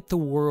look at the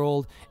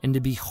world and to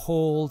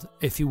behold,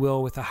 if you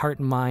will, with a heart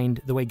and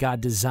mind, the way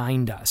God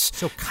designed us.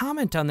 So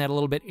comment on that a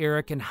little bit,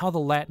 Eric, and how the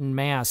Latin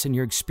Mass, in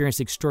your experience,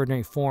 the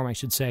extraordinary form, I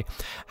should say,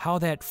 how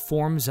that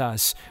forms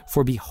us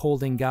for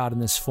beholding God in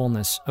this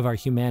fullness of our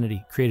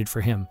humanity created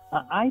for Him.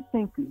 I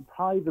think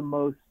probably the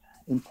most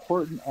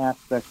important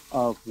aspect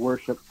of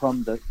worship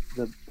from the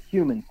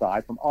human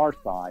side, from our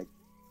side,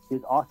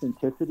 is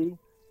authenticity,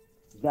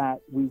 that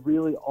we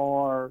really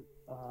are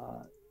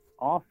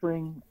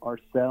offering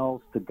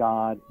ourselves to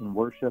God in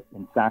worship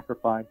and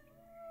sacrifice.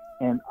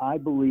 And I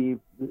believe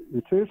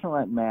the traditional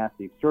Latin Mass,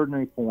 the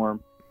extraordinary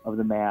form of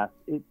the Mass,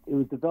 it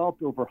was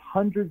developed over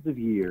hundreds of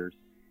years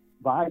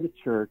by the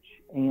Church,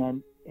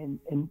 and you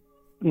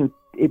know,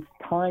 it's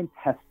time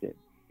tested,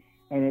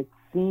 and it's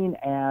seen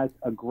as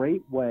a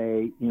great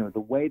way, you know, the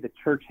way the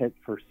Church had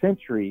for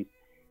centuries,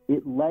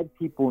 it led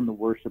people in the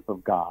worship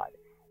of God.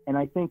 And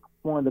I think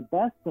one of the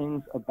best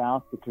things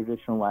about the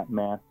traditional Latin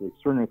Mass, the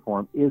extraordinary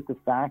form, is the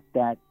fact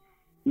that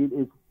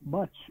it's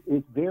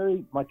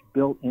very much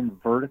built in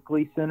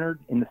vertically centered,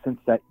 in the sense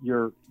that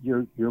you're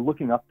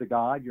looking up to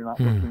God. You're not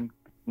looking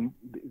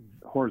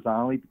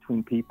horizontally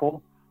between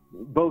people,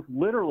 both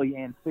literally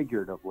and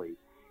figuratively.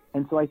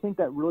 And so I think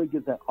that really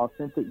gives that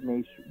authentic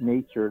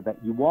nature that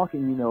you walk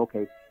in, you know,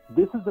 okay,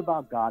 this is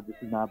about God. This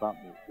is not about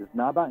me. This is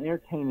not about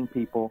entertaining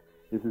people.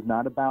 This is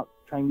not about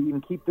trying to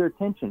even keep their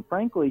attention.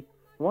 Frankly,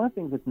 one of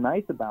the things that's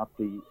nice about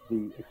the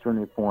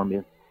extraordinary form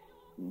is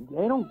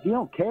you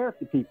don't care if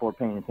the people are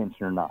paying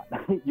attention or not,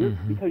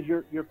 because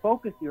you're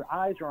focused, your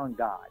eyes are on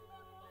God.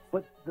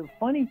 But the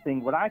funny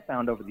thing, what I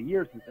found over the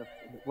years, is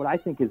what I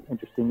think is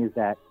interesting, is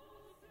that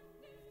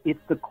it's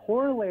the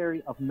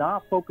corollary of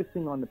not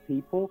focusing on the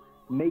people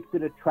makes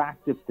it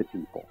attractive to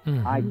people.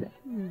 I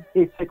think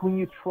it's like when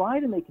you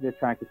try to make it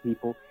attractive to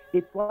people,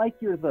 it's like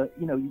if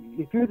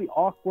you're the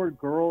awkward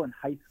girl in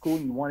high school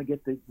and you want to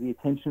get the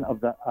attention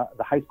of the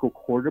high school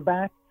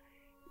quarterback,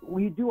 well,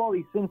 you do all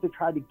these things to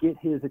try to get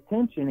his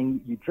attention,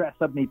 and you dress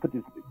up and you put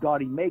this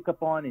gaudy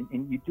makeup on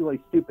and you do all these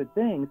stupid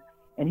things,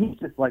 and he's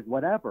just like,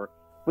 whatever.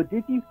 But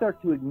if you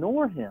start to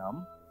ignore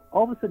him,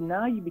 all of a sudden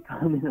now you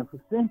become, in a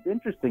sense,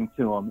 interesting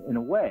to him in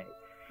a way.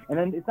 And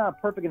then it's not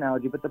a perfect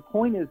analogy, but the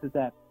point is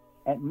that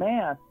at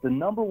Mass, the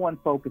number one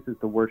focus is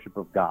the worship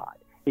of God.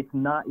 It's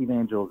not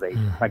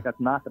evangelization. In fact, that's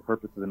not the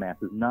purpose of the Mass.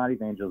 It's not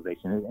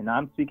evangelization. And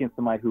I'm speaking to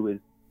somebody who has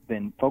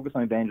been focused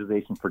on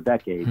evangelization for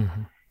decades.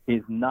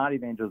 Is not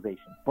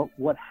evangelization. But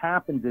what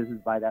happens is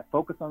by that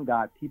focus on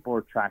God, people are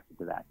attracted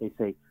to that. They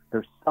say,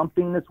 there's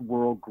something in this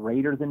world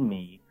greater than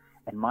me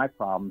and my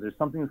problems. There's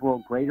something in this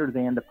world greater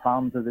than the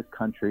problems of this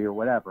country or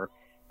whatever.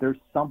 There's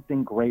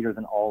something greater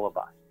than all of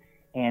us.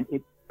 And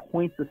it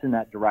points us in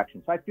that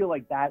direction. So I feel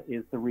like that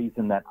is the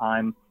reason that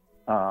I'm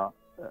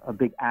a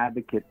big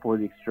advocate for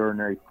the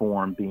extraordinary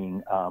form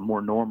being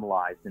more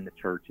normalized in the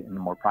Church and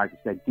more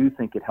practiced. I do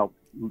think it helps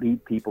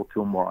lead people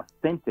to a more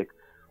authentic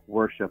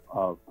worship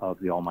of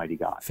the Almighty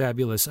God.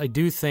 Fabulous. I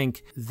do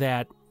think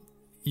that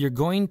you're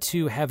going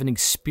to have an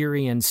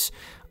experience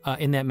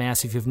in that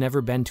Mass, if you've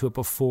never been to it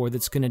before,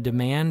 that's going to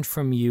demand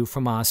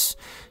from us,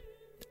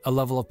 a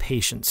level of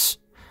patience,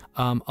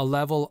 a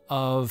level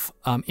of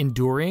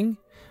enduring,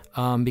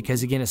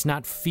 because, again, it's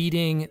not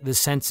feeding the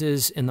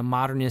senses in the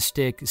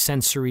modernistic,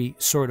 sensory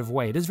sort of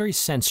way. It is very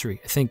sensory,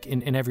 I think,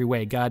 in every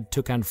way. God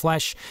took on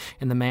flesh,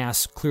 and the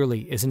Mass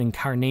clearly is an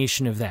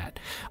incarnation of that.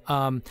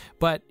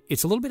 But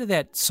it's a little bit of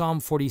that Psalm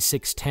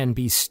 46:10,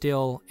 be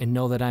still and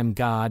know that I'm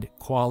God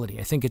quality.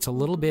 I think it's a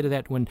little bit of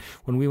that when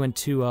we went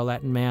to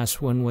Latin Mass.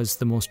 When was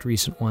the most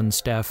recent one,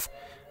 Steph?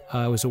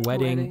 It was a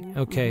wedding.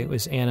 Okay, it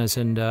was Anna's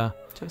and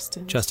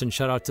Justin.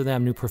 Shout out to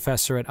them. New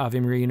professor at Ave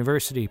Maria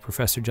University,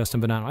 Professor Justin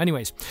Bonanno.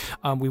 Anyways,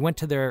 we went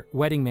to their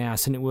wedding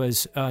Mass, and it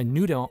was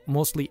new to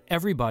mostly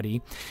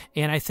everybody.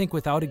 And I think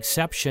without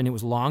exception, it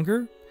was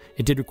longer.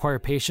 It did require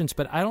patience,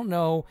 but I don't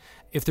know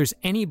if there's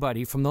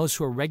anybody from those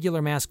who are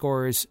regular Mass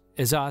goers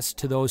as us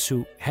to those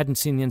who hadn't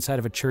seen the inside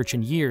of a church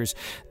in years.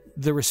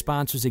 The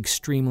response was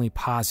extremely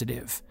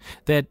positive,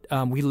 that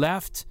we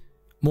left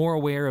more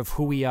aware of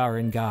who we are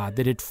in God,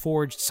 that it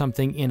forged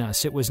something in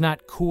us. It was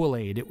not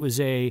Kool-Aid. It was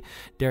dare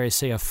I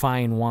say, a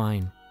fine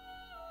wine.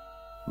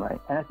 Right.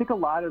 And I think a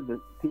lot of the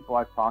people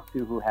I've talked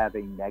to who have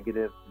a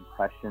negative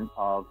impression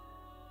of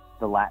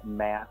the Latin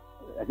Mass,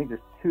 I think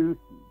there's two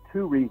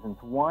reasons.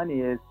 One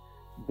is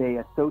they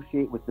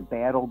associate with the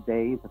bad old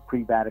days of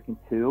pre-Vatican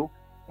II,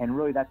 and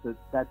really that's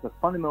a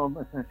fundamental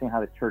misunderstanding how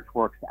the church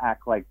works, to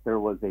act like there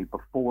was a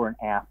before and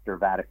after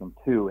Vatican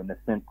II, in the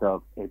sense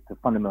of it's a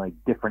fundamentally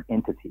different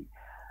entity.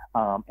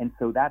 And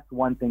so that's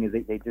one thing, is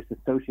they just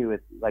associate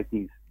with like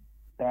these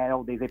bad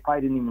old days. They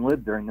probably didn't even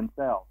live during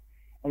themselves.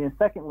 And then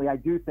secondly, I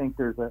do think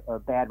there's a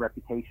bad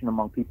reputation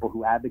among people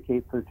who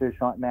advocate for the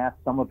traditional Latin Mass.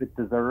 Some of it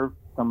deserved,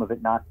 some of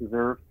it not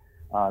deserved.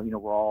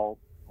 We're all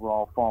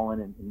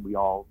fallen, and we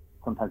all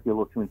sometimes get a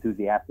little too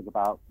enthusiastic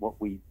about what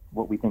we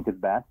think is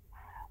best.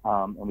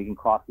 And we can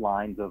cross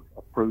lines of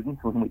prudence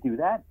when we do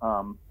that.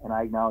 And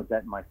I acknowledge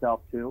that in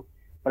myself too.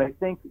 But I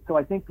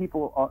think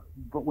people are,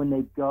 but when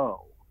they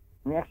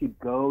actually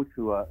go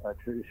to a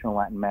traditional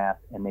Latin Mass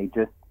and they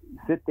just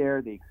sit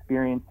there, they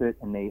experience it,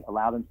 and they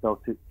allow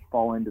themselves to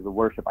fall into the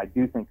worship, I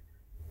do think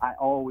I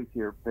always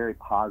hear very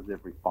positive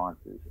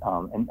responses.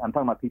 And I'm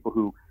talking about people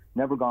who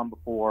never gone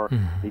before.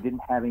 They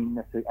didn't have any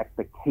necessary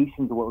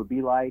expectations of what it would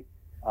be like,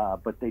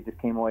 but they just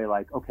came away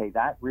like, okay,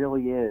 that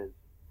really is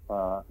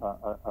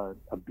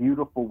a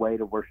beautiful way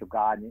to worship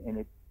God. And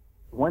it's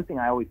one thing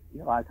I always,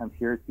 a lot of times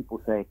hear is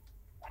people say,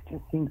 it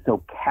just seems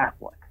so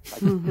Catholic.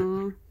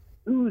 Like,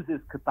 oozes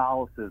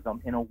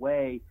Catholicism in a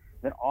way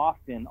that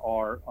often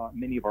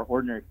many of our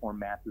ordinary form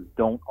masses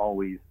don't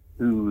always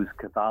ooze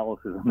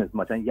Catholicism as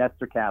much. And yes,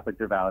 they're Catholic,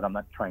 they're valid. I'm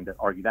not trying to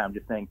argue that. I'm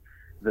just saying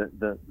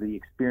the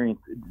experience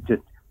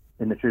just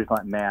in the traditional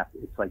Latin Mass,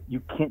 it's like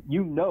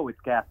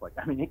it's Catholic.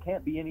 I mean, it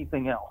can't be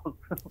anything else.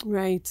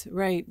 Right.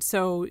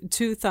 So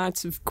 2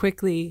 thoughts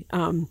quickly.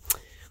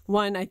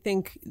 One, I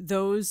think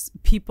those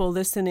people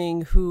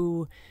listening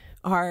who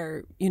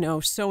are,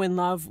 so in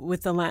love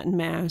with the Latin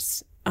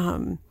Mass,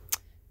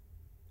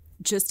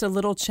 just a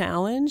little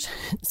challenge.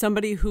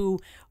 Somebody who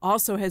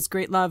also has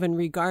great love and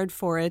regard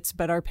for it,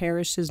 but our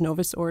parish is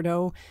Novus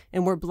Ordo,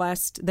 and we're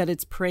blessed that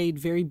it's prayed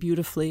very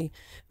beautifully.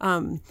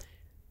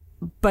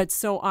 But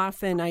so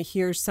often I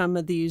hear some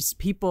of these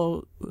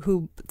people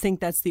who think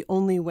that's the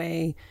only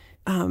way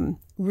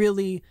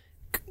really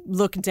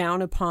look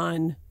down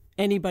upon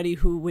anybody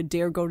who would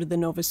dare go to the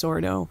Novus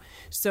Ordo.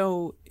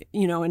 So,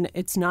 and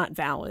it's not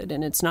valid,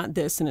 and it's not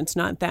this, and it's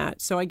not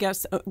that. So I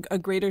guess a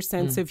greater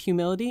sense of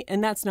humility,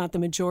 and that's not the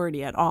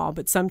majority at all.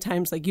 But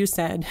sometimes, like you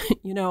said,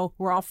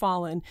 we're all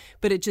fallen,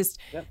 but it just,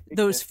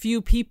 those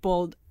few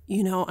people,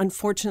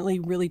 unfortunately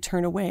really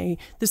turn away.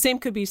 The same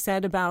could be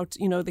said about,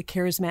 the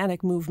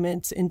charismatic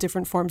movement in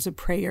different forms of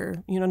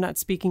prayer, not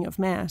speaking of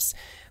Mass,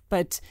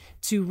 but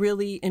to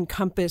really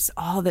encompass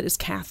all that is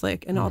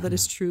Catholic and all that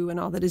is true and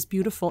all that is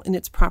beautiful in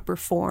its proper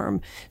form.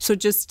 So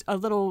just a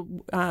little,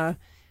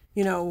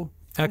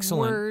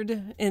 excellent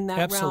word in that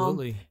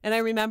Absolutely. realm. And I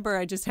remember,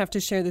 I just have to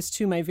share this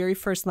too, my very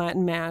first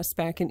Latin Mass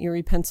back in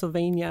Erie,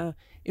 Pennsylvania,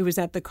 it was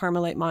at the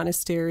Carmelite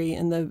Monastery,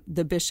 and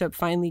the bishop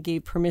finally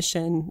gave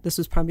permission, this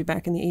was probably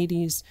back in the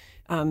 80s,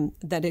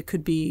 that it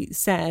could be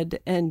said.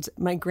 And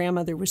my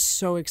grandmother was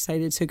so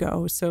excited to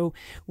go. So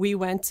we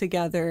went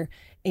together,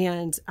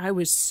 and I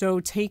was so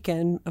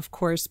taken, of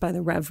course, by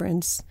the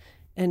reverence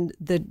and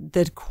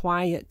the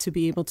quiet to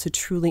be able to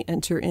truly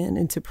enter in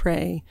and to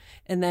pray.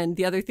 And then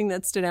the other thing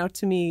that stood out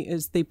to me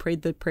is they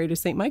prayed the prayer to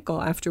St.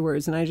 Michael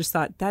afterwards. And I just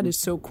thought that is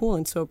so cool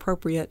and so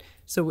appropriate.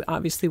 So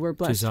obviously we're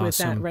blessed with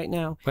that right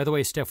now. By the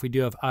way, Steph, we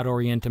do have Ad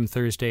Orientem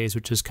Thursdays,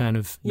 which is kind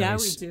of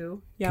nice. We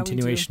do.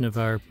 Continuation of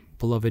our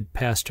beloved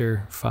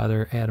pastor,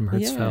 Father Adam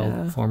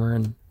Hertzfeld, former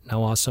and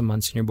now awesome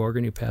Monsignor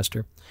Borger, new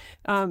pastor.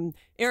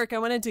 Eric, I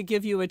wanted to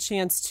give you a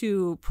chance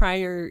to,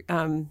 prior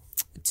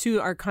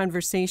to our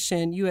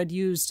conversation, you had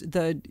used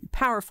the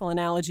powerful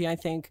analogy, I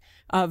think,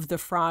 of the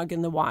frog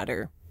in the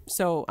water.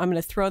 So I'm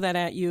going to throw that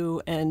at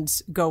you and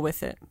go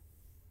with it.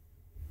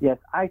 Yes,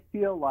 I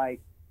feel like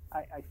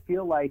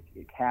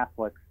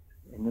Catholics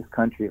in this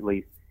country, at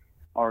least,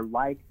 are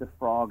like the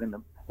frog in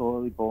the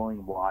slowly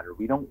boiling water.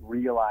 We don't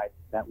realize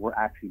that we're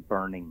actually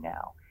burning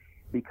now,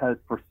 because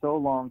for so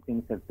long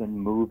things have been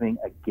moving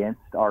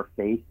against our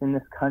faith in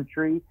this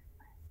country,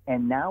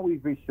 and now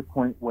we've reached a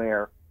point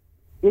where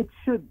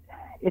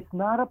it's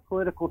not a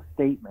political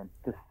statement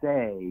to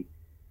say,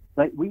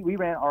 like we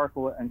ran an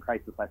article in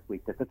Crisis last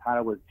week that the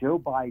title was Joe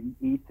Biden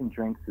Eats and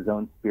Drinks His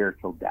Own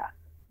Spiritual Death.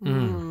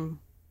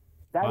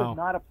 That is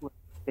not a political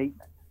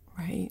statement.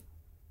 Right.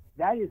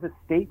 That is a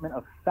statement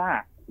of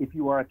fact if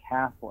you are a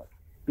Catholic,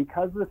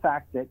 because of the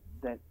fact that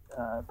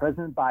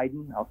President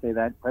Biden, I'll say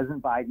that,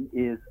 President Biden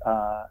is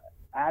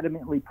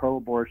adamantly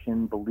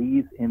pro-abortion,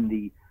 believes in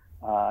the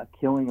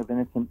killing of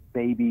innocent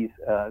babies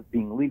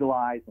being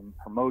legalized and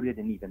promoted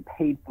and even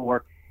paid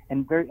for.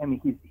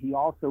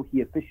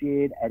 he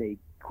officiated at a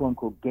quote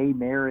unquote gay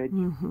marriage.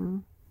 Mm-hmm.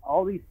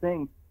 All these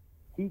things,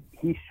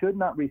 he should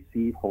not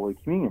receive Holy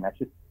Communion. That's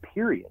just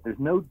period. There's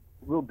no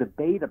real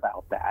debate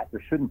about that.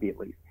 There shouldn't be, at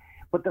least.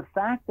 But the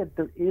fact that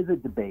there is a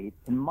debate,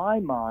 in my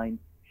mind,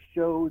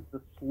 shows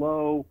the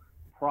slow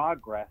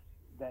progress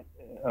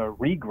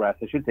regress,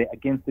 I should say,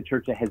 against the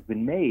church that has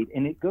been made.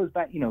 And it goes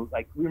back,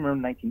 like we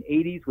remember the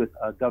 1980s with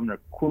Governor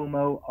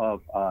Cuomo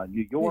of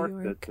New York.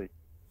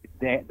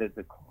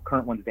 The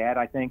current one's dad,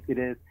 I think it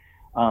is,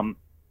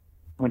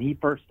 when he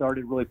first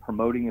started really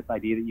promoting this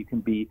idea that you can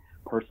be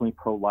personally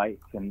pro-life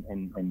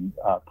and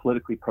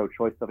politically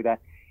pro-choice, stuff like that.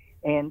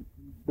 And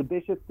the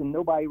bishops and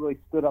nobody really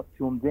stood up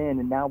to him then.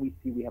 And now we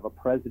have a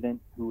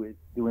president who is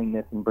doing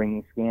this and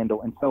bringing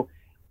scandal. And so,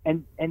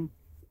 and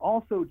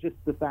also just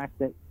the fact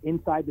that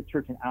inside the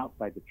church and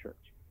outside the church,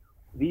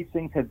 these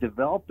things have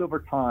developed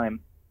over time.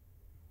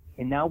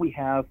 And now we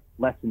have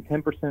less than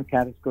 10% of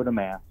Catholics go to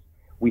Mass.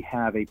 We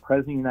have a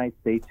president of the United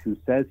States who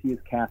says he is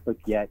Catholic,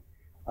 yet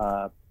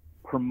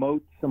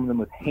promotes some of the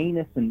most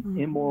heinous and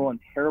immoral and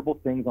terrible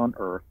things on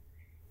earth.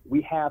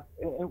 We have,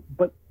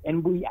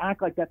 and we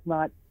act like that's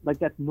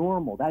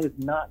normal. That is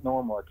not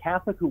normal. A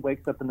Catholic who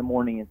wakes up in the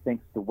morning and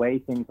thinks the way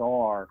things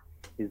are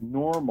is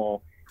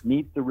normal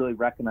needs to really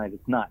recognize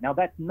it's not. Now,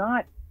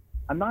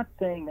 I'm not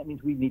saying that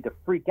means we need to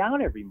freak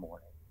out every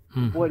morning.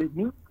 Mm-hmm. What it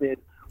means is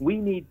we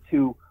need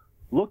to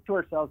look to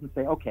ourselves and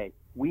say, okay,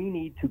 we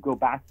need to go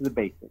back to the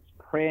basics,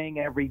 praying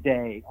every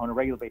day on a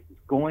regular basis,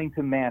 going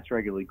to Mass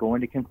regularly,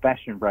 going to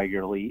confession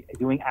regularly,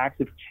 doing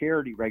acts of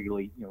charity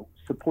regularly,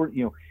 support,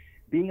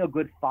 being a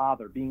good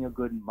father, being a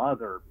good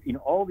mother,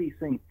 all these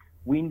things.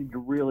 We need to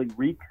really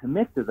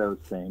recommit to those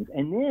things.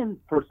 And then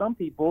for some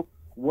people,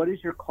 what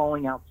is your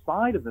calling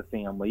outside of the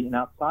family and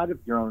outside of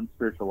your own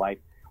spiritual life?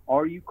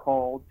 Are you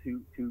called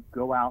to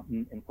go out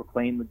and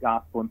proclaim the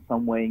gospel in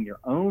some way in your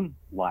own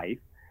life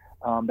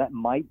that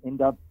might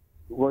end up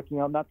working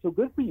out not so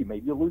good for you?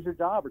 Maybe you'll lose your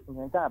job or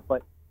something like that.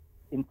 But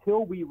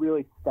until we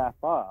really step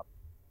up,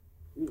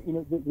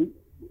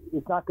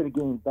 it's not going to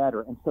get any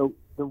better. And so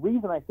the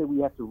reason I say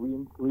we have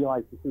to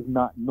realize this is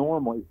not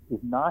normal is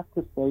not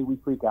to say we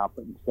freak out,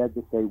 but instead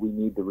to say we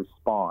need to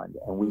respond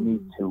and we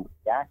need to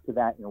react to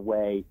that in a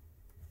way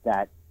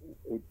that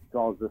it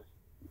draws us.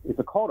 It's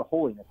a call to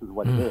holiness is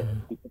what it is.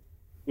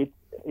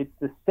 It's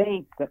the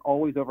saints that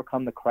always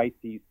overcome the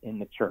crises in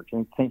the church.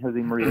 And St.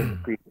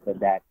 Josemaria said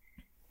that.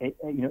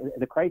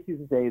 The crises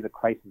of today is the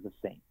crisis of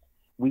saints.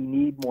 We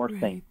need more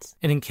saints.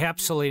 And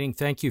encapsulating,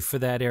 thank you for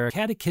that, Eric.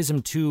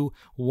 Catechism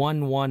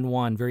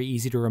 2:111, very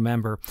easy to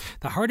remember.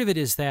 The heart of it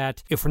is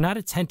that if we're not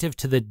attentive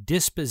to the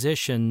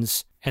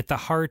dispositions at the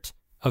heart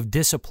of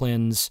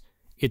disciplines,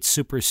 it's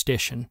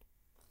superstition.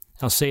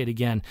 I'll say it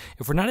again.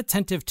 If we're not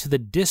attentive to the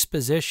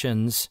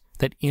dispositions,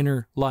 that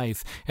inner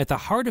life, at the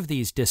heart of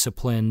these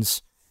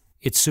disciplines,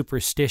 it's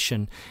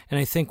superstition. And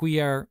I think we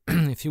are,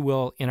 if you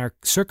will, in our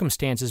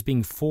circumstances,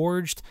 being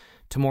forged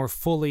to more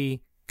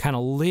fully kind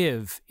of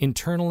live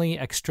internally,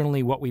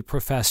 externally, what we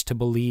profess to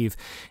believe.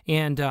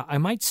 And I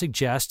might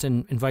suggest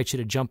and invite you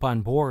to jump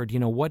on board,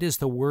 what is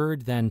the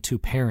word then to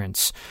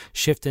parents?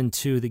 Shift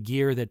into the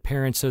gear that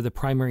parents are the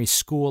primary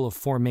school of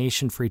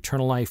formation for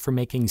eternal life, for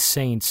making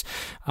saints.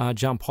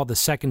 John Paul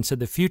II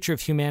said the future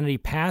of humanity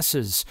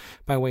passes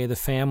by way of the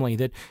family.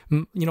 That,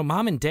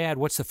 mom and dad,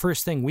 what's the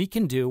first thing we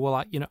can do?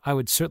 Well, I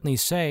would certainly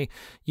say,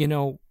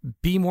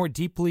 be more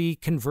deeply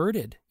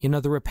converted.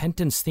 The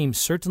repentance theme,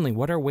 certainly.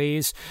 What are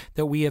ways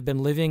that we have been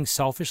living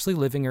selfishly,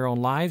 living our own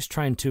lives,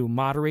 trying to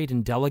moderate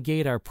and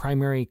delegate our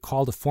primary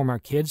call to form our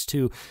kids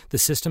to the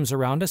systems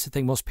around us? I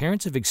think most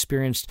parents have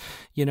experienced,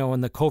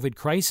 in the COVID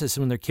crisis,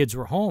 when their kids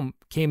were home,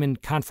 came in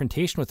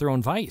confrontation with their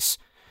own vice.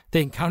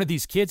 They encountered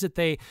these kids that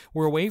they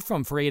were away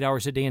from for 8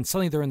 hours a day, and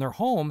suddenly they're in their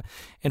home.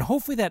 And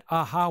hopefully that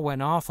aha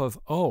went off of,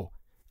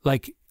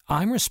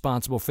 I'm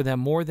responsible for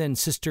them more than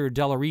Sister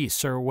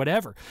Delarice or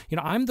whatever.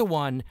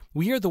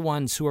 We are the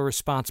ones who are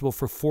responsible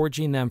for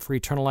forging them for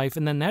eternal life.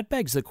 And then that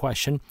begs the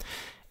question,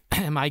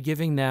 am I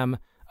giving them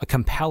a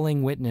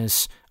compelling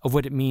witness of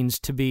what it means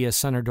to be a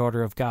son or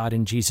daughter of God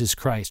in Jesus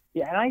Christ?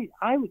 Yeah, and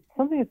I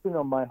something that's been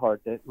on my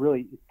heart that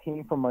really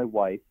came from my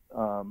wife,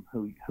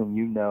 whom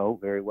you know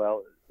very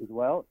well as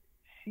well.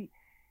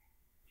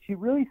 She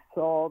really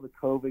saw the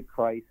COVID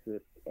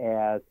crisis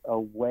as a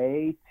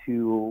way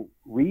to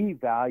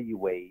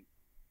reevaluate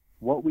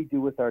what we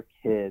do with our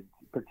kids,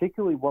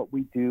 particularly what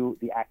we do,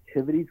 the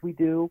activities we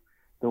do,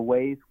 the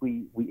ways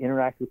we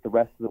interact with the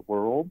rest of the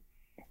world,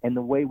 and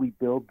the way we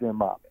build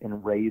them up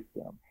and raise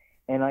them.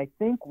 And I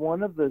think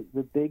one of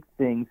the big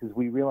things is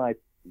we realize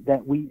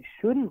that we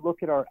shouldn't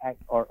look at our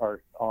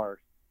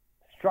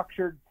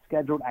structured,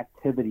 scheduled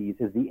activities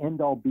as the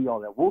end-all,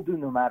 be-all that we'll do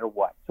no matter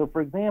what. So,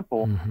 for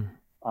example,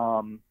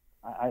 I'll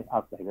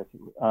say this.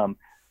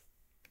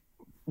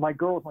 My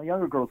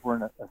younger girls were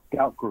in a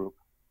scout group.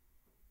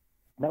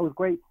 And that was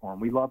great for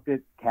them. We loved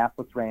it.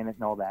 Catholics ran it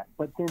and all that.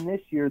 But then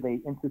this year they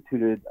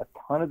instituted a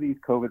ton of these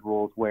COVID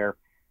rules where,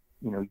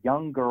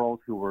 young girls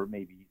who were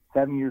maybe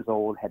 7 years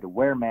old had to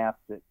wear masks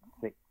that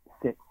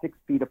sit 6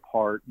 feet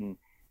apart, and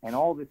and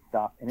all this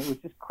stuff, and it was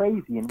just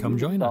crazy. And come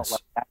join us.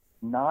 Like that's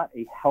not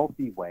a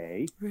healthy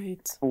way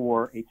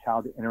for a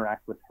child to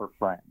interact with her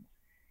friends.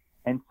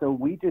 And so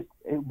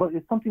but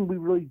it's something we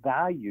really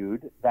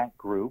valued, that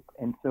group.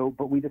 And so,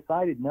 but we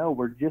decided, no,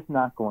 we're just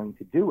not going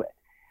to do it.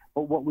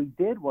 But what we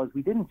did was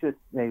we didn't just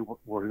say,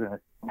 we're going to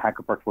pack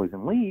up our toys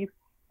and leave.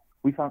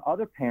 We found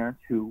other parents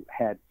who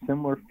had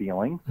similar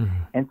feelings.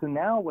 Mm-hmm. And so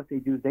now what they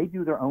do is they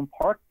do their own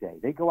park day.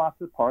 They go out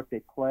to the park, they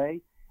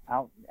play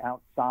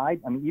outside.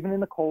 I mean, even in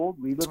the cold,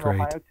 we live in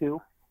Ohio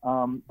too.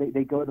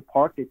 They go to the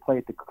park, they play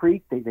at the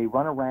creek, they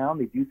run around,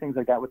 they do things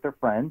like that with their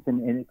friends,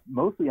 and it's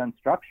mostly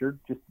unstructured,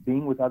 just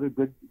being with other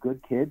good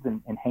kids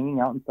and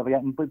hanging out and stuff like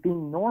that, but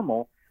being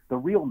normal, the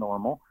real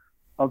normal,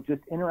 of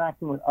just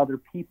interacting with other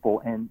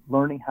people and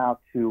learning how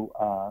to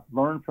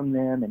learn from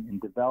them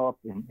and develop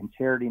in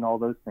charity and all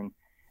those things.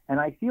 And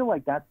I feel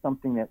like that's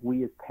something that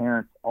we as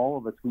parents, all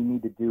of us, we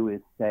need to do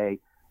is say,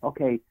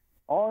 okay,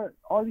 all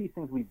these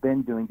things we've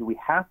been doing, do we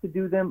have to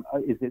do them?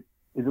 Is it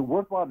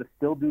worthwhile to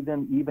still do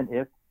them even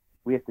if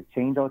we have to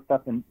change all this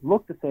stuff, and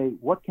look to say,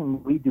 what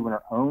can we do in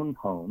our own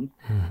homes?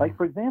 Mm-hmm. Like,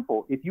 for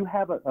example, if you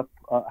have a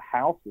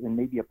house and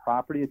maybe a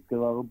property that's got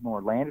a little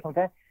more land or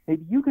something like that,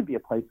 maybe you could be a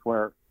place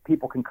where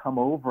people can come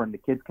over and the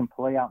kids can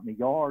play out in the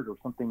yard or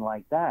something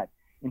like that,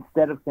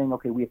 instead of saying,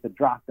 okay, we have to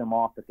drop them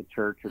off at the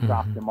church or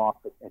drop them off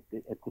at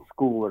the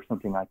school or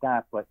something like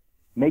that. But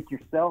make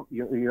yourself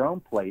your own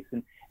place,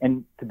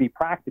 and to be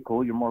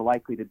practical, you're more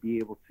likely to be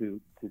able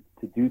to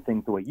do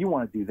things the way you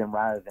want to do them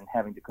rather than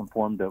having to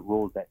conform to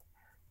rules that,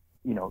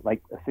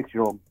 like a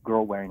 6-year-old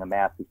girl wearing a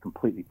mask is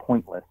completely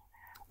pointless.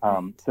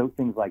 So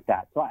things like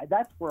that. So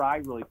that's where I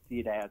really see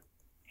it as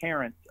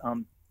parents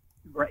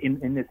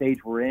in this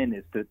age we're in,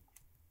 is to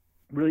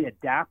really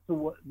adapt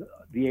to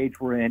the age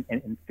we're in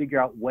and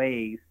figure out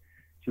ways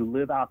to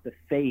live out the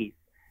faith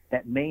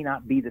that may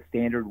not be the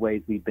standard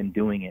ways we've been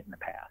doing it in the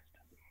past.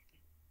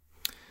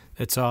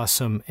 That's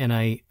awesome, and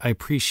I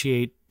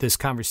appreciate this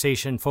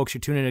conversation. Folks, you're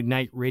tuning in to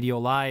Ignite Radio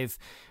Live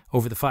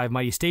over the 5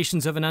 mighty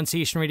stations of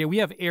Annunciation Radio. We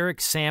have Eric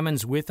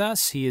Sammons with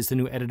us. He is the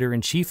new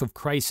editor-in-chief of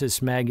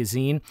Crisis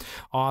Magazine,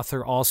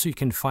 author also. You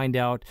can find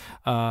out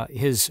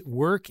his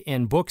work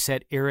and books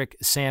at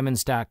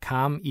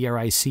ericsammons.com,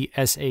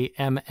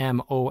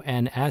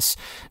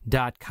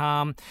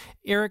 ERICSAMMONS.com.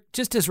 Eric,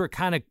 just as we're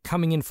kind of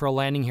coming in for a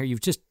landing here,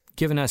 you've just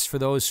given us, for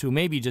those who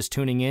may be just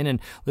tuning in and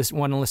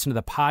want to listen to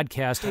the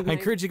podcast, I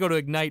encourage you to go to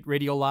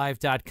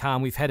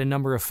IgniteRadioLive.com. We've had a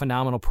number of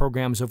phenomenal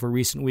programs over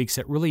recent weeks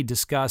that really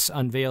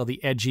unveil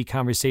the edgy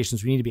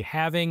conversations we need to be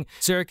having.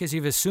 So, Eric, as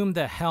you've assumed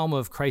the helm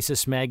of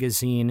Crisis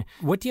Magazine,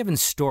 what do you have in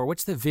store?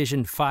 What's the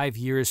vision 5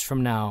 years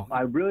from now?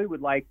 I really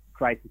would like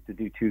Crisis to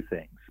do 2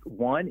 things.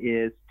 One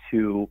is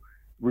to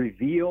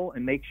reveal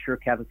and make sure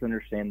Catholics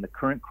understand the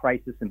current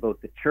crisis in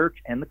both the church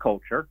and the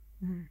culture.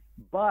 Mm-hmm.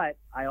 But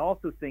I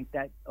also think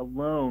that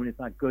alone is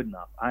not good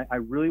enough. I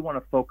really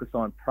want to focus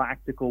on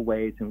practical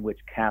ways in which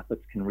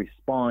Catholics can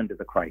respond to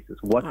the crisis.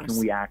 What can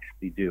we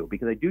actually do?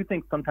 Because I do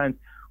think sometimes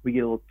we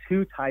get a little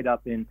too tied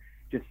up in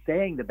just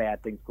saying the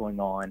bad things going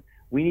on.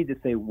 We need to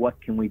say,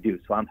 what can we do?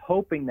 So I'm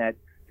hoping that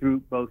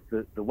through both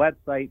the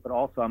website, but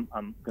also I'm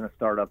going to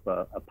start up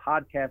a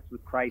podcast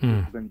with Crisis.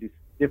 We're going to do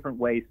different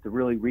ways to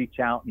really reach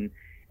out and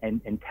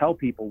tell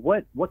people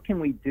what can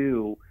we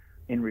do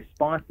in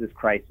response to this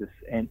crisis.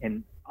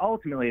 And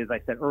ultimately, as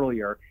I said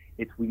earlier,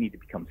 we need to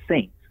become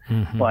saints.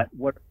 Mm-hmm. But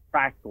what are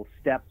practical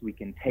steps we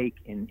can take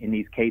in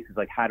these cases?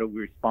 Like, how do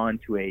we respond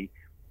to a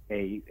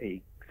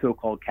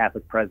so-called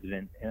Catholic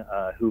president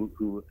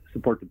who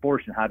supports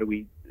abortion? How do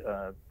we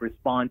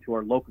respond to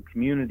our local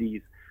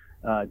communities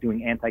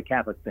doing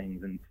anti-Catholic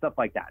things and stuff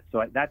like that?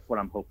 So that's what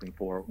I'm hoping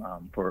for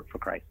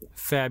Crisis.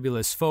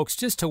 Fabulous. Folks,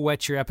 just to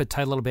whet your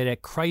appetite a little bit,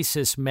 at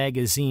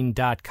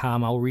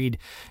crisismagazine.com, I'll read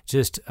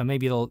just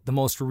maybe the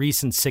most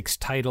recent 6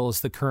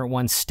 titles. The current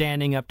one,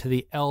 Standing Up to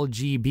the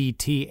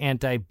LGBT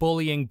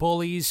Anti-Bullying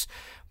Bullies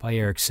by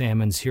Eric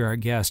Sammons, here our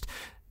guest.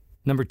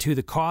 Number 2,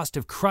 The Cost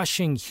of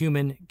Crushing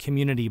Human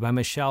Community by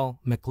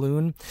Michelle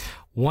McLuhan.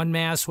 One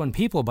Mass, One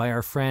People by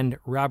our friend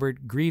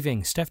Robert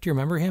Grieving. Steph, do you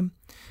remember him?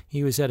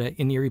 He was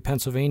in Erie,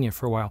 Pennsylvania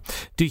for a while.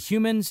 Do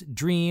Humans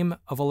Dream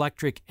of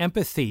Electric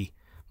Empathy?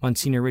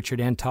 Monsignor Richard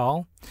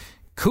Antal.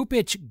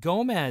 Cupich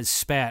Gomez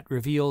Spat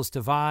Reveals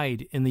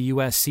Divide in the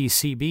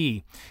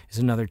USCCB is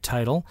another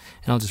title.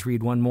 And I'll just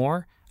read one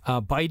more.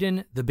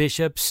 Biden, the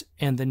Bishops,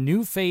 and the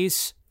New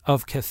Face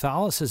of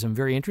Catholicism.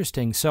 Very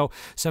interesting. So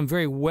some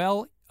very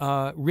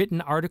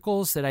written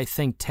articles that I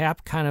think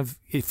tap kind of,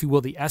 if you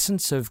will, the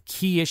essence of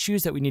key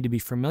issues that we need to be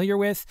familiar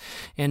with,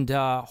 and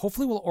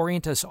hopefully will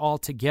orient us all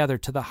together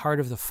to the heart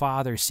of the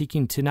Father,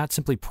 seeking to not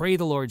simply pray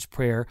the Lord's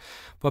Prayer,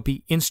 but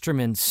be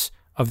instruments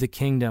of the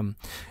kingdom.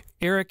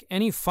 Eric,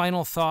 any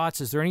final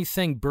thoughts? Is there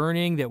anything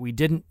burning that we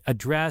didn't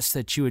address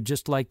that you would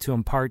just like to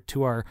impart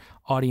to our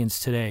audience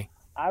today?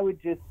 I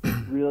would just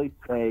really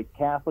say,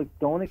 Catholics,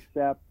 don't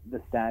accept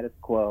the status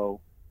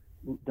quo.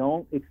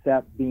 Don't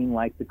accept being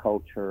like the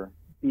culture.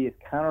 Be as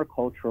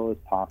countercultural as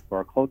possible.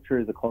 Our culture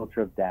is a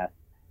culture of death,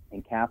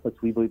 and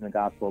Catholics, we believe in the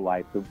gospel of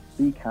life, so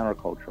be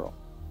countercultural.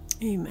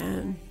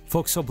 Amen.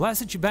 Folks, so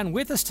blessed that you've been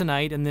with us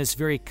tonight in this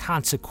very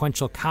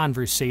consequential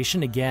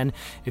conversation. Again,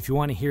 if you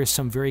want to hear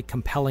some very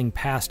compelling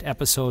past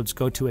episodes,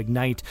 go to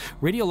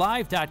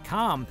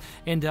IgniteRadiolive.com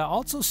and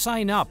also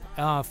sign up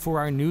for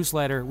our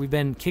newsletter. We've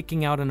been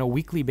kicking out on a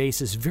weekly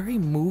basis very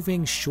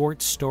moving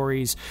short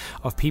stories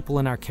of people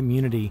in our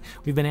community.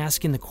 We've been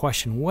asking the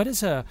question, what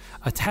is a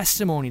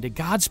testimony to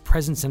God's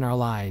presence in our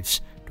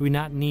lives? Do we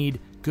not need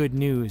good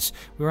news?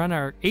 We're on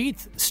our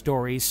 8th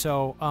story,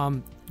 so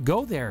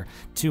go there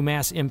to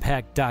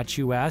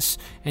massimpact.us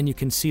and you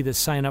can see the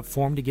sign-up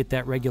form to get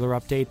that regular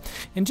update.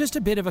 And just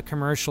a bit of a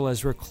commercial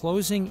as we're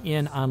closing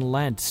in on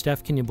Lent.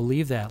 Steph, can you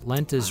believe that?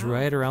 Lent is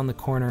right around the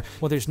corner.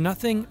 Well, there's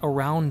nothing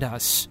around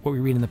us, what we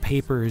read in the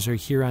papers or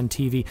hear on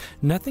TV,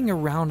 nothing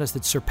around us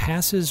that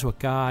surpasses what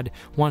God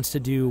wants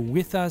to do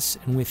with us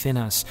and within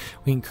us.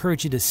 We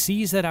encourage you to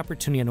seize that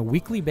opportunity on a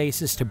weekly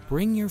basis to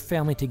bring your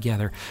family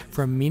together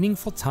for a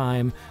meaningful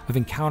time of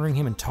encountering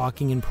Him and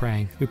talking and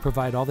praying. We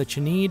provide all that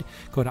you need.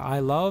 Go to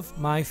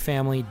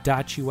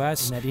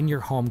ilovemyfamily.us, and that in your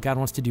home, God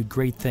wants to do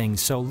great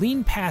things. So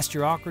lean past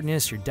your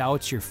awkwardness, your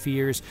doubts, your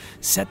fears.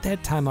 Set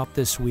that time up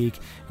this week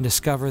and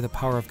discover the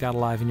power of God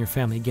alive in your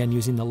family. Again,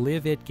 using the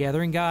Live It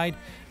Gathering Guide.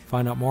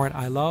 Find out more at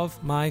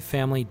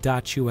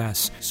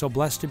ilovemyfamily.us. So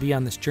blessed to be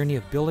on this journey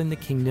of building the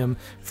kingdom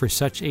for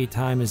such a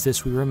time as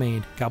this we were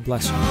made. God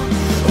bless you.